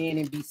come in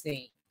and be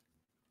seen.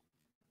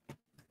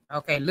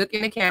 Okay, look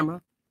in the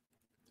camera.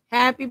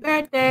 Happy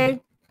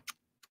birthday.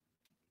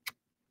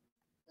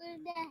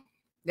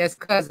 That's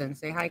cousin.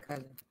 Say hi,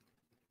 cousin.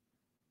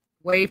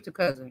 Wave to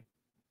cousin.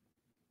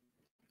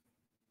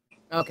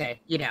 Okay,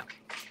 get out.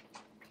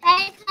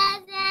 Hey,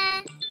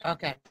 cousin.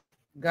 Okay.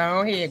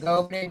 Go ahead. Go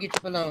over there and get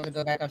your balloon and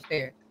go back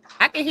upstairs.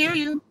 I can hear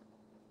you.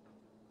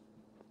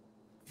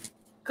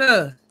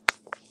 Cuz.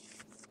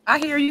 I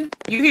hear you.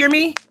 You hear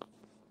me?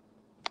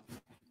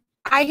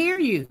 I hear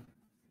you.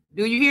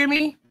 Do you hear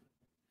me?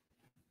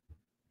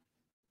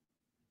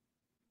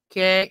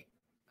 Okay.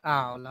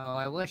 Oh,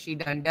 Lord. What she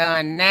done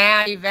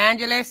now,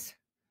 Evangelist?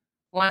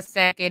 1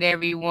 second,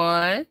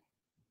 everyone.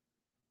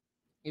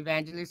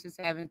 Evangelist is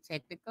having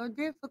technical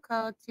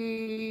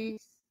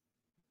difficulties.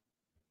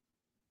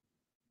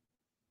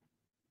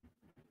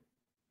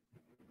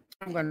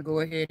 I'm going to go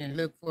ahead and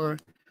look for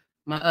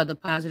my other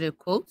positive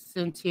quotes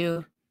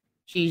until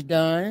she's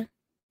done.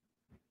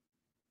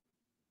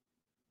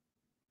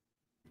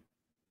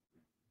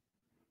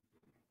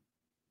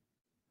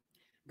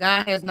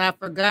 God has not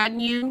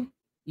forgotten you.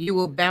 You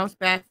will bounce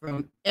back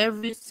from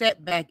every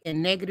setback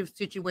and negative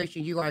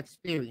situation you are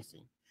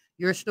experiencing.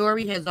 Your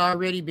story has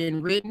already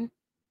been written.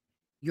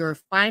 Your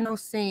final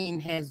scene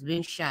has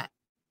been shot.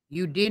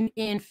 You didn't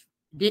end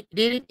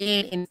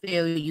in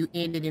failure. You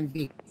ended in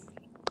victory.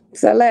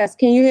 Celeste,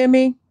 can you hear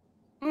me?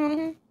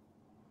 Mm-hmm.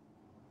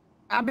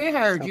 I've been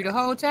heard you the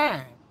whole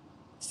time.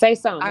 Say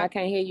something. I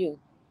can't hear you.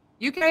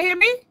 You can't hear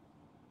me?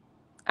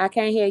 I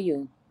can't hear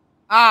you.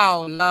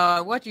 Oh,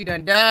 Lord, what you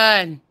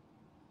done?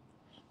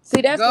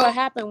 See, that's what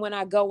happened when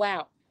I go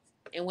out.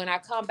 And when I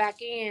come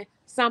back in,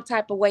 some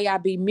type of way I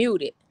be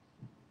muted.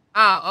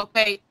 Oh,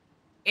 okay.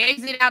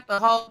 Exit out the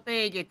whole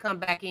thing and come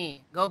back in.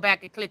 Go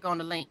back and click on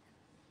the link.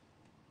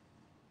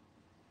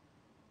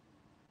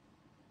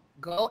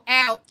 Go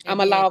out. I'm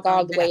going to log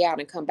all the way out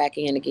and come back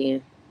in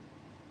again.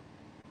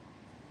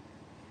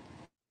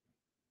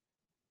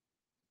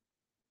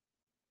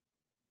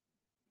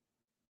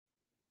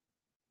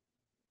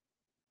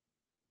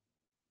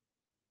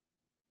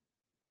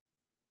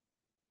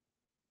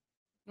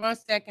 One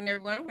second,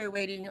 everyone. We're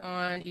waiting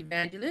on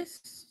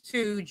Evangelist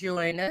to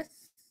join us,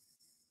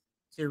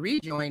 to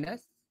rejoin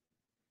us.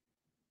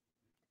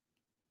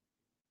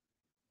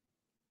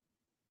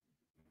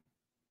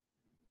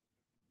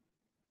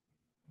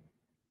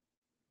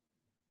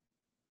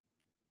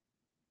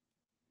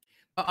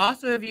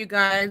 Also, if you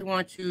guys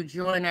want to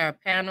join our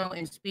panel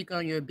and speak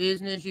on your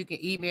business, you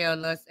can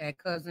email us at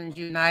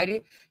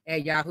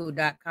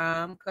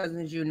cousinsunited@yahoo.com,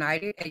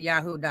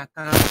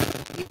 cousinsunited@yahoo.com.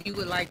 If you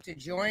would like to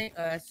join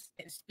us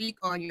and speak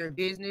on your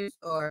business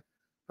or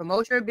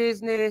promote your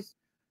business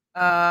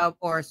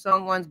or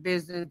someone's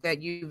business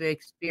that you've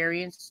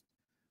experienced,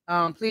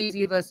 please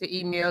give us an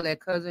email at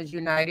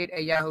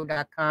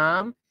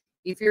cousinsunited@yahoo.com.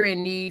 If you're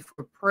in need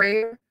for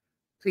prayer,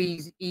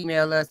 please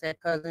email us at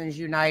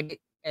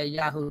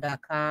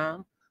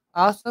cousinsunited@yahoo.com.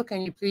 Also,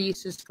 can you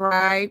please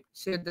subscribe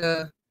to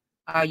the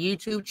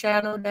YouTube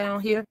channel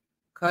down here,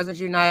 Cousins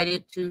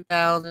United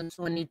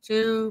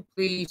 2022.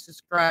 Please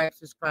subscribe.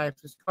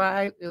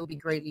 It will be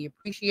greatly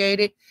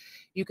appreciated.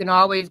 You can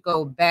always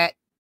go back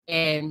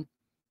and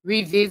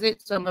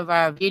revisit some of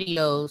our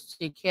videos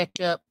to catch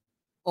up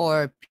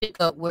or pick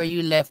up where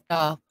you left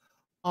off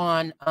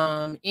on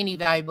any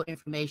valuable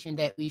information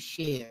that we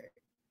shared.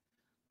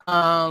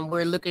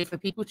 We're looking for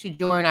people to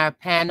join our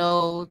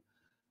panel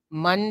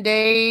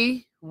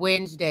Monday,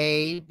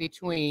 Wednesday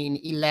between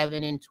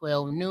 11 and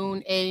 12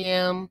 noon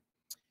a.m.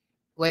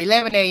 Well,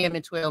 11 a.m.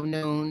 and 12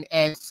 noon,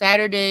 and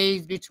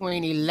Saturdays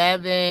between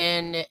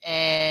 11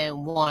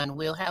 and 1.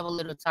 We'll have a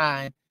little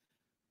time.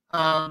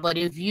 But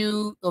if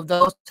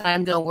those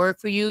times don't work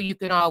for you, you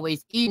can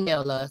always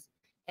email us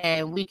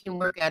and we can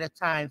work out a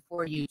time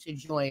for you to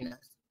join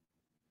us.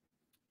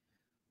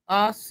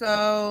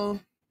 Also,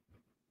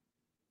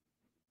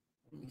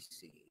 let me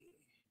see.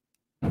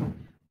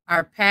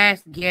 Our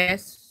past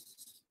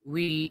guests,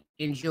 we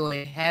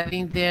enjoy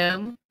having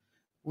them.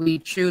 We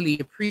truly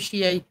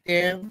appreciate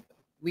them.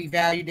 We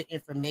value the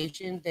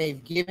information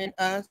they've given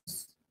us.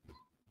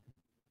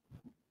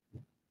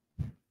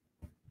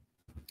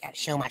 Gotta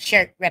show my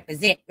shirt.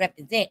 Represent.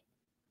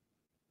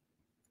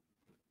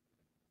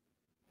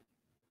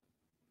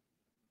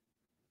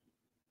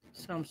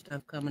 Some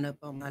stuff coming up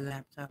on my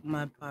laptop.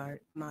 My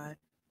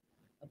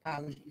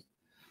apologies.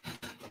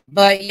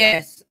 But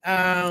yes,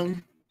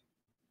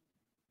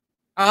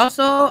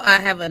 also, I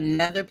have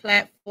another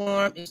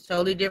platform. It's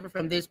totally different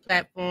from this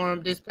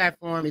platform. This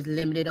platform is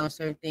limited on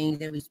certain things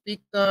that we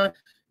speak on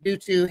due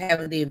to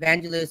having the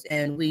evangelist,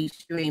 and we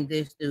stream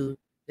this through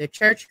the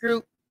church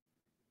group.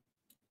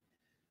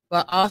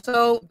 But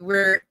also,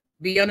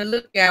 be on the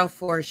lookout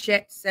for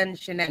Shets and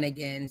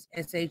Shenanigans,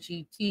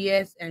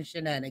 SHETS and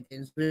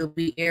Shenanigans. We'll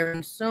be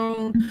airing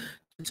soon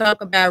to talk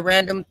about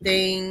random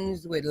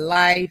things with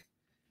life.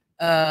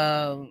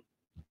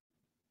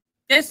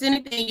 Just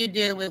anything you're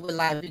dealing with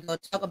life, we're going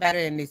to talk about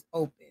it and it's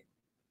open.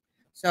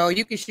 So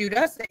you can shoot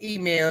us an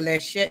email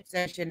at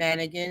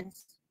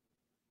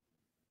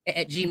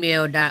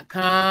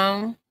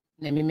shetsandShenanigans@gmail.com.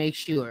 Let me make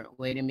sure.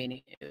 Wait a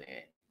minute.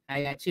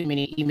 I got too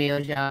many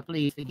emails, y'all.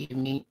 Please forgive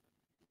me.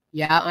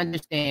 Y'all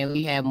understand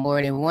we have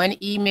more than one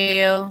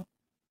email.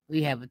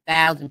 We have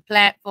 1,000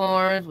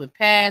 platforms with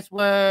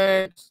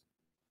passwords.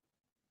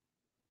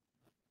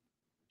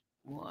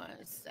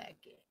 1 second.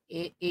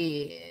 It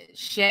is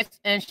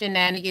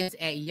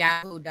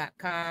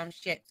shetsandshenanigans@yahoo.com.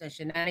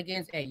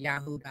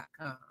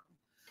 Shetsandshenanigans@yahoo.com.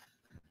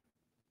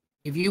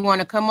 If you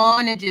want to come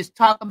on and just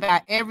talk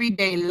about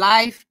everyday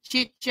life,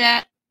 chit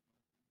chat,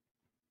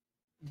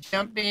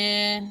 jump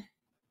in,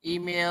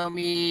 email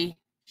me,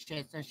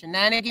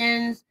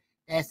 Shetsandshenanigans.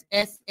 That's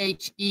SHETS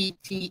and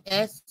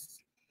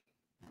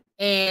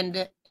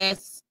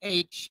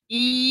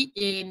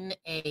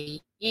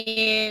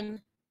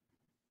SHENANIGANS,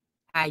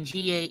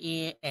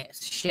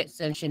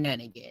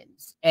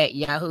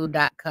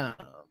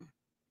 Shetsandshenanigans@yahoo.com.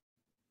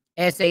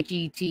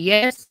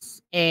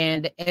 SHETS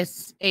and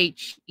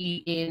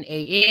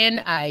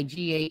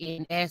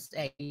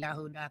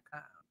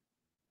SHENANIGANS@yahoo.com.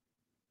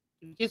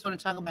 You just want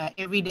to talk about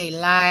everyday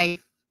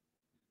life.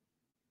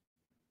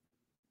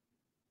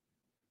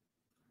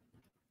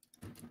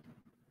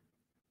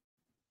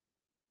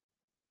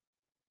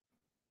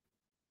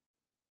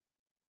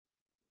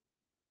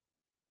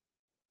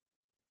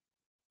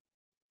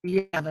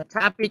 You have a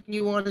topic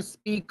you want to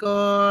speak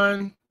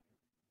on.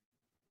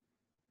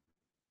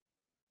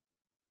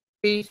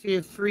 Please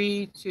feel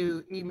free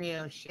to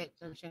email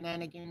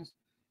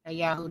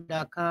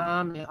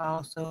shenanigans@yahoo.com, and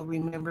also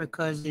remember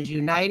Cousins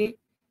United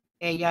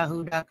at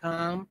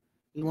yahoo.com.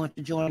 You want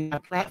to join our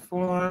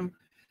platform.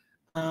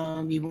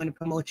 You want to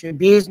promote your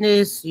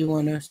business. You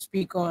want to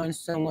speak on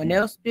someone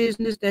else's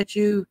business that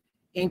you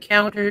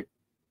encountered.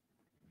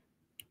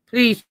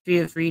 Please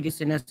feel free to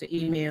send us an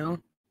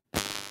email.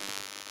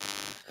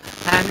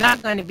 I'm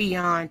not going to be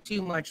on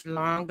too much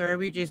longer.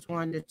 We just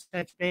wanted to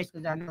touch base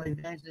because I know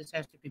Evangelist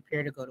has to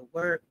prepare to go to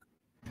work.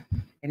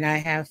 And I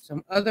have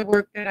some other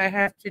work that I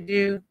have to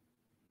do.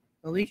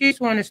 But we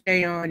just want to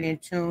stay on in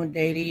tune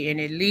daily. And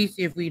at least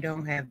if we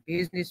don't have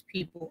business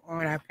people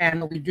on our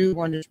panel, we do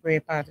want to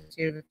spread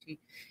positivity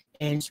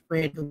and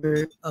spread the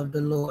word of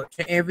the Lord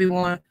to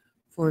everyone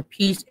for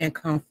peace and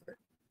comfort.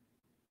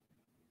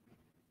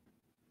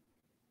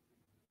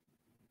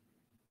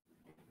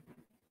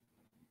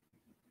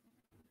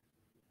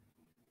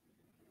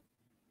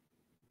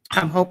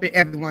 I'm hoping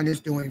everyone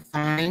is doing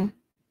fine.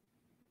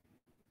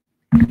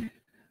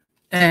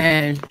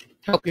 And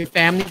hope your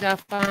families are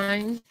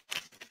fine.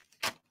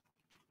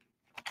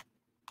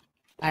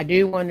 I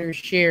do want to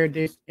share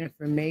this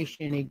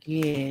information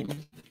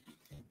again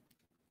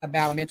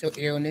about mental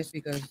illness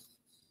because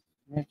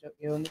mental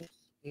illness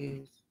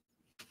is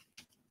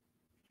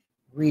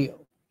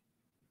real.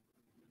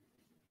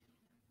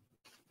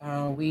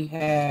 We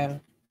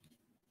have,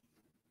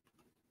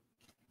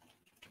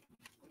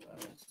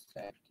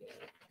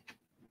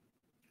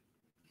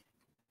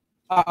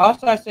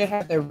 also, I still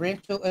have the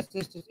rental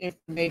assistance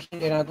information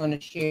that I'm going to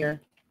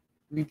share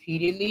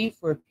repeatedly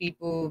for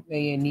people who are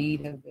in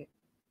need of it.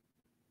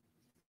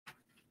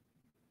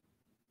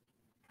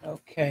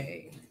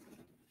 Okay.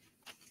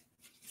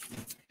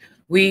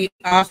 We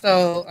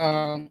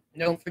also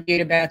don't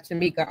forget about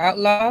Tamika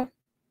Outlaw,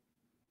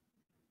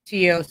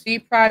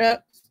 TLC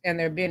products and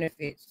their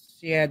benefits.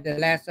 She had the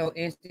Lasso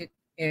Instant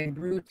and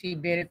Brew Tea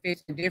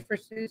benefits and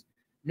differences,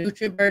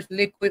 NutriBurst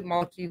Liquid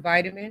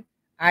Multivitamin,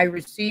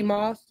 Iris Sea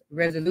Moss,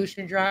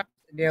 Resolution Drops,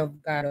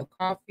 Delgado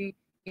Coffee,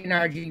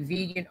 NRG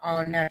Vegan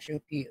All Natural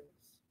Pills.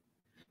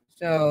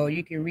 So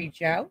you can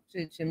reach out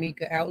to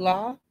Tamika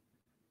Outlaw.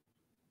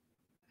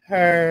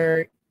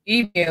 Her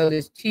email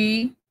is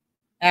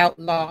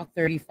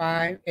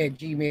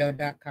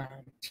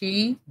toutlaw35@gmail.com.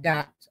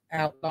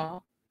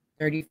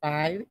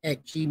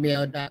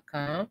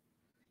 t.outlaw35@gmail.com.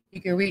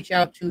 You can reach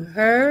out to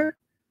her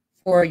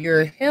for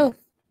your health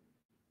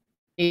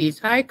needs.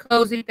 Hi,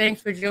 Cozy.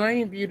 Thanks for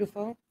joining.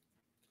 Beautiful.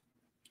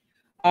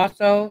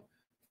 Also,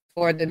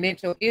 for the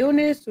mental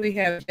illness, we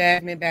have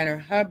Jasmine Banner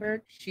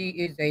Hubbard. She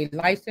is a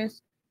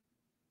licensed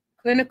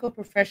clinical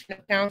professional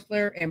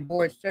counselor and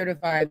board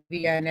certified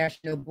via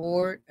National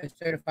Board of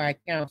Certified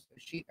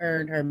Counselors. She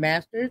earned her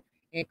master's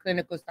in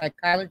clinical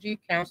psychology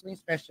counseling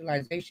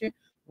specialization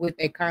with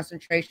a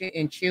concentration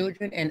in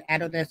children and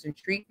adolescent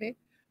treatment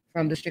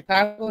from the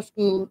Chicago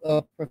School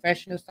of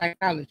Professional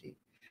Psychology.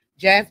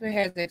 Jasmine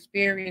has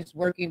experience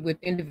working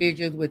with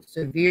individuals with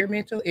severe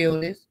mental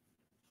illness,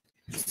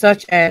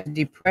 such as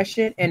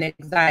depression and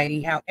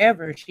anxiety.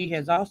 However, she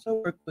has also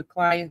worked with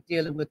clients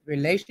dealing with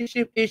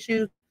relationship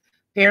issues,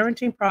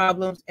 parenting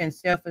problems, and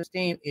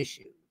self-esteem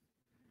issues.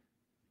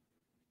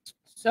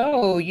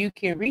 So you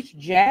can reach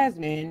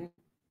Jasmine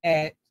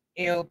at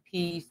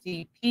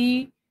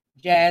LPCP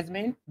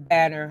Jasmine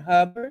Banner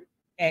Hubbard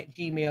at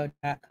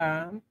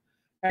gmail.com.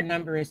 Her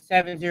number is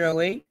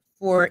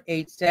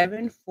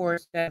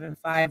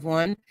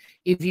 708-487-4751.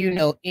 If you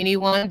know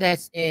anyone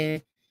that's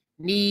in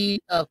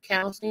need of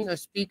counseling or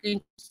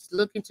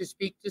looking to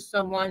speak to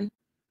someone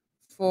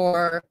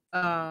for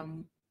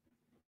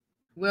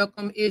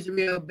welcome,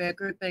 Israel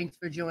Becker. Thanks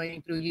for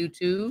joining through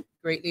YouTube.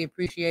 Greatly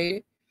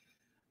appreciated.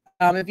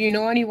 If you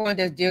know anyone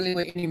that's dealing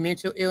with any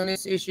mental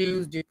illness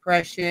issues,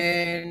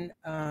 depression,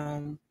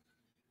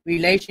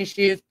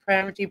 relationships,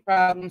 parenting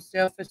problems,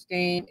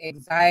 self-esteem,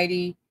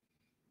 anxiety,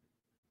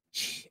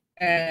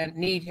 and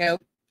need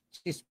help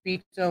to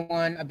speak to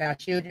someone about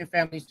Children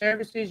Family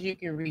Services, you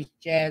can reach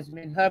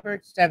Jasmine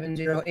Hubbard,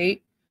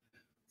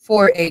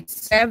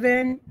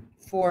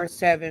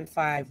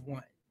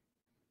 708-487-4751.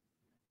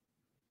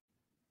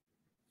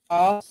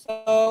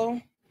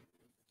 Also,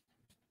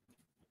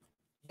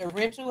 the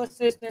rental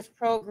assistance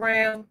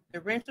program.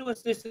 The rental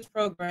assistance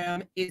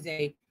program is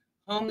a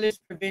homeless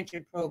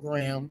prevention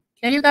program.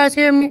 Can you guys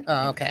hear me?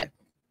 Oh, okay.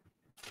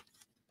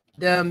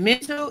 The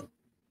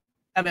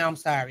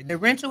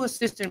rental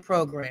assistance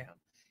program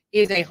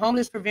is a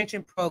homeless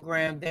prevention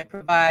program that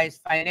provides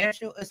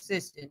financial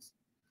assistance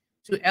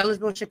to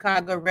eligible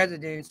Chicago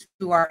residents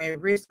who are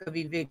at risk of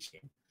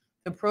eviction.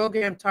 The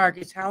program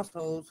targets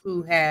households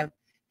who have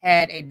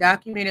had a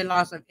documented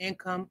loss of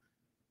income.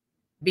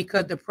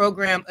 Because the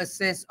program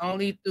assists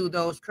only through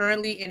those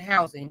currently in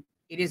housing,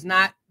 it is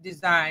not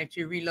designed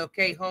to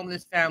relocate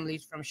homeless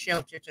families from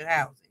shelter to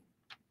housing.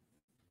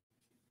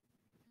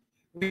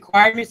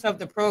 Requirements of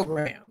the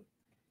program.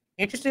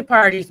 Interested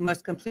parties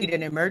must complete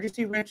an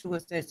emergency rental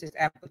assistance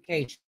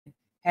application,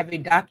 have a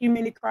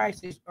documented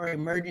crisis or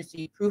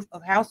emergency proof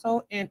of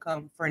household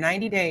income for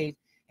 90 days,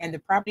 and the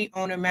property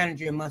owner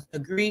manager must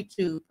agree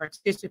to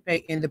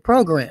participate in the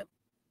program.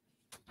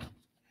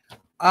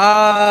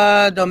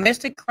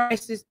 Domestic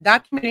crisis,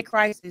 documented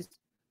crisis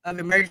of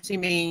emergency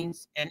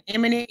means an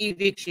imminent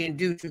eviction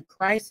due to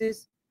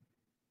crisis,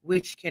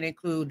 which can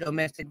include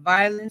domestic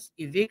violence,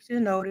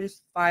 eviction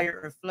notice, fire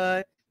or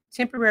flood,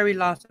 temporary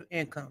loss of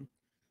income.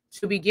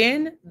 To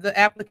begin the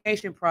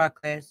application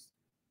process,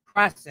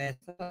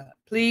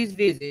 please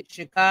visit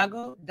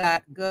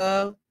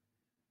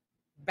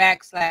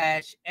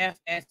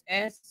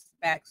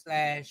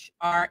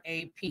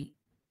chicago.gov/FSS/RAP.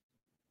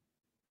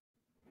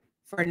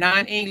 For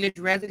non-English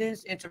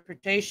residents,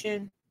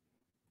 interpretation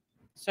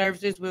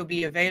services will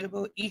be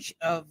available each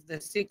of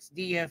the 6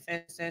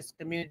 DFSS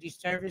community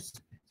service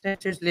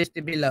centers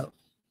listed below.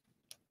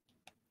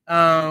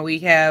 We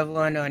have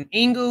one on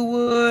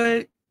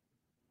Inglewood,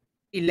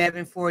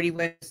 1140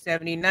 West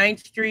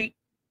 79th Street,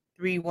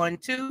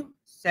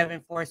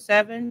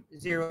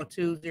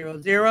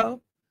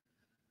 312-747-0200.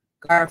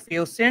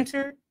 Garfield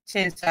Center,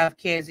 10 South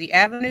Kedzie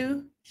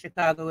Avenue,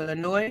 Chicago,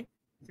 Illinois,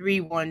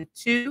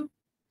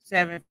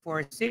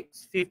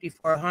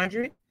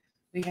 312-746-5400.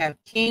 We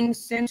have King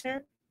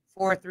Center,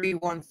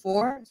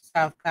 4314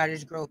 South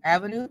Cottage Grove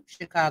Avenue,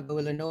 Chicago,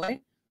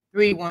 Illinois,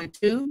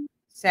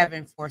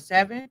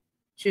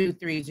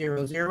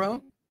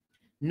 312-747-2300.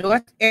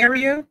 North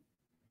area,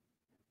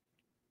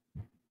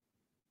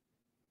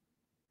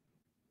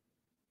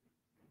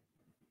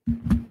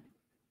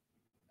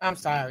 I'm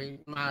sorry,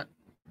 my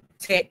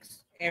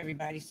text,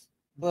 everybody's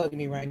bugging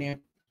me right now.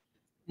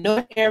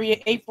 North area,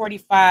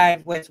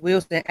 845 West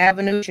Wilson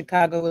Avenue,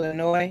 Chicago,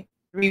 Illinois,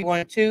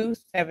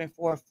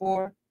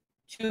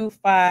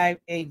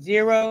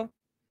 312-744-2580.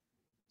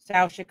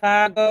 South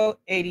Chicago,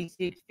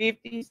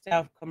 8650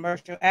 South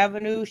Commercial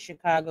Avenue,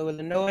 Chicago,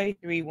 Illinois,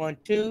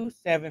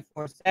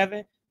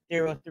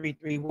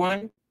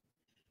 312-747-0331.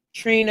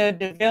 Trina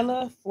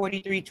Davila,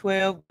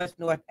 4312 West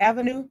North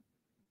Avenue,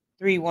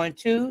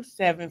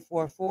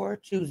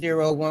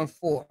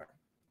 312-744-2014.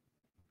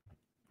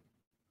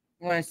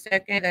 1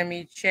 second, let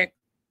me check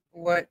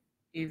what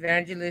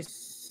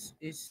Evangelist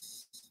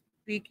is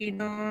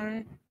speaking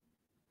on.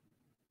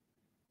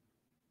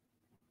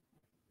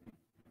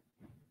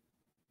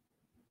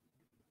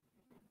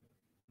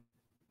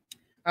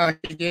 Oh,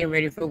 she's getting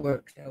ready for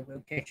work, so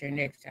we'll catch her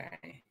next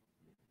time.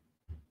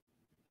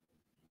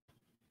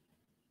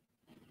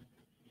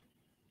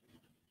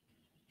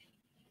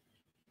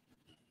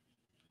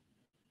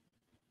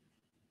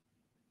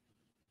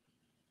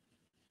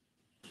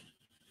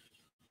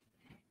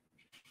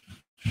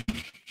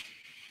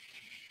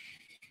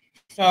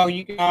 So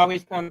you can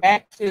always come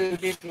back to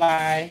this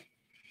live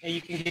and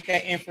you can get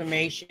that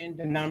information,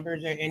 the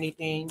numbers or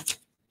anything.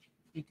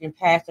 You can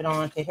pass it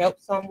on to help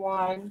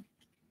someone.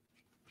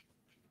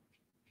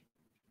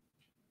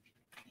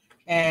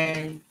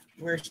 And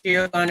we're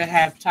still going to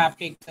have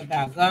topics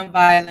about gun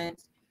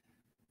violence,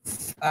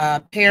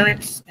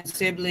 parents and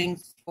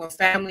siblings or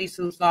families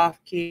who's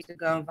lost kids to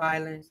gun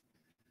violence,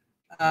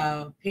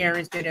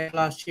 parents that have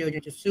lost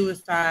children to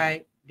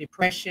suicide,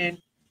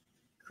 depression,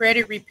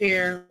 credit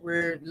repair.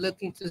 We're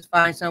looking to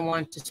find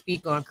someone to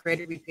speak on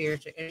credit repair,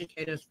 to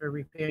educate us for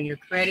repairing your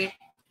credit.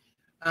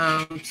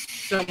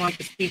 Someone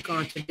to speak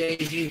on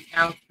today's youth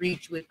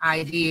outreach with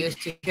ideas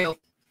to help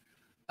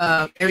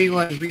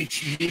everyone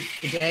reach youth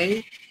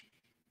today.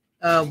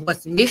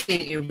 What's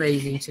missing in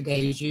raising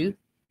today's youth?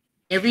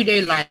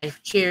 Everyday life,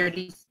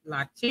 charities,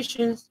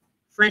 lactations,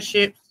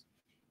 friendships,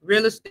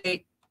 real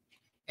estate,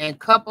 and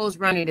couples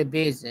running a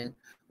business.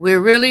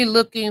 We're really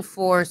looking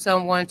for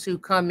someone to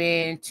come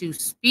in to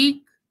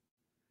speak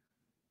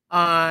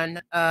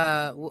on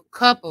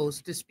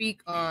couples, to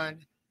speak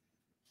on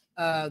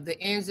the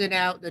ins and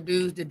outs, the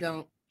do's, the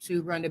don'ts,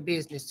 to run a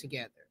business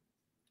together.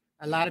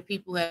 A lot of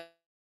people have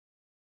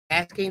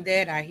asking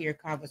that. I hear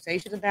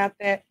conversations about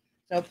that.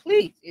 So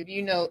please, if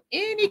you know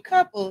any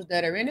couples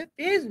that are in a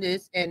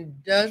business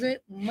and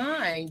doesn't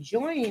mind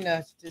joining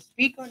us to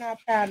speak on our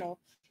panel,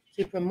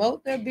 to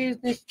promote their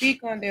business,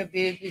 speak on their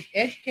business,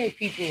 educate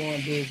people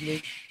on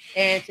business,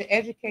 and to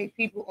educate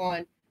people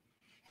on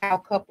how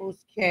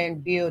couples can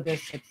build a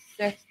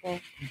successful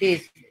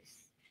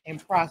business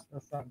and prosper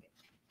from it.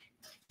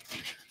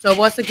 So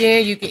once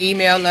again, you can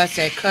email us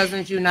at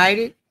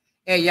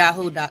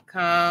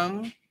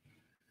cousinsunited@yahoo.com.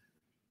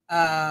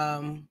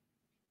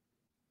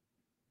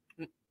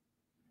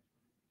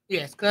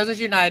 Yes,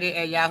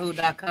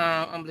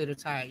 cousinsunited@yahoo.com. I'm a little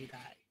tired, you guys.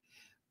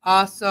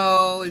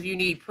 Also, if you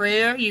need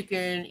prayer, you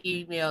can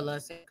email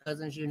us at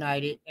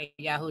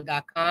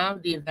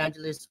cousinsunited@yahoo.com. The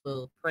evangelist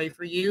will pray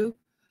for you.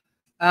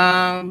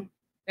 And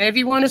if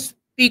you want to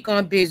speak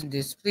on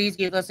business, please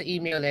give us an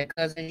email at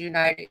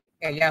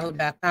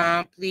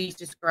cousinsunited@yahoo.com. Please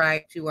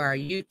subscribe to our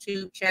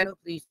YouTube channel.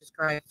 Please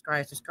subscribe.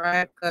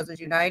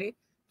 Cousins United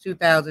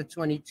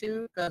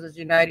 2022. Cousins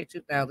United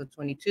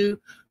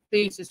 2022.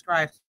 Please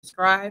subscribe.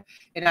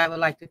 And I would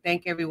like to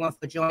thank everyone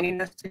for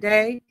joining us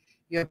today.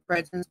 Your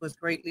presence was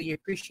greatly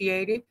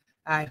appreciated.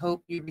 I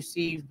hope you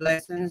received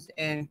blessings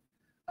and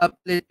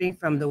uplifting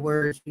from the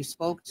words we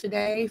spoke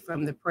today,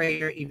 from the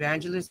prayer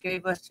Evangelist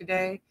gave us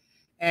today.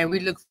 And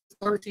we look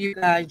forward to you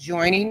guys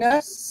joining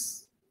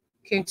us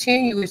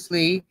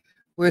continuously.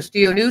 We're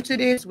still new to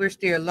this. We're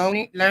still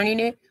learning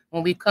it.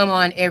 When we come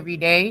on every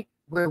day,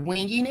 we're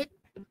winging it.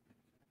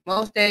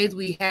 Most days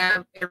we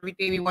have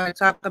everything we want to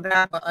talk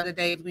about, but other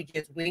days we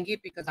just wing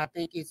it because I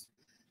think it's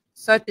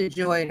such a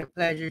joy and a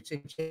pleasure to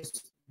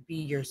just be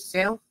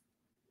yourself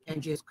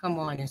and just come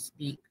on and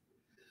speak.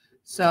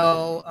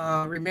 So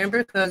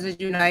remember, Cousins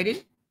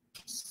United,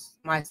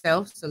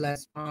 myself,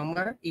 Celeste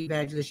Palmer,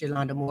 Evangelist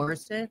Yolanda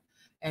Morrison,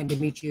 and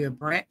Demetria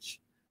Branch.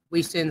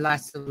 We send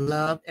lots of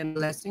love and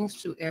blessings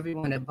to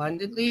everyone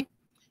abundantly.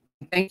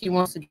 Thank you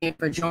once again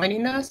for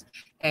joining us.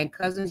 And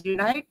Cousins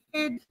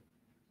United,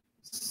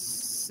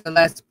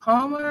 Celeste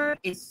Palmer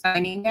is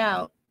signing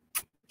out.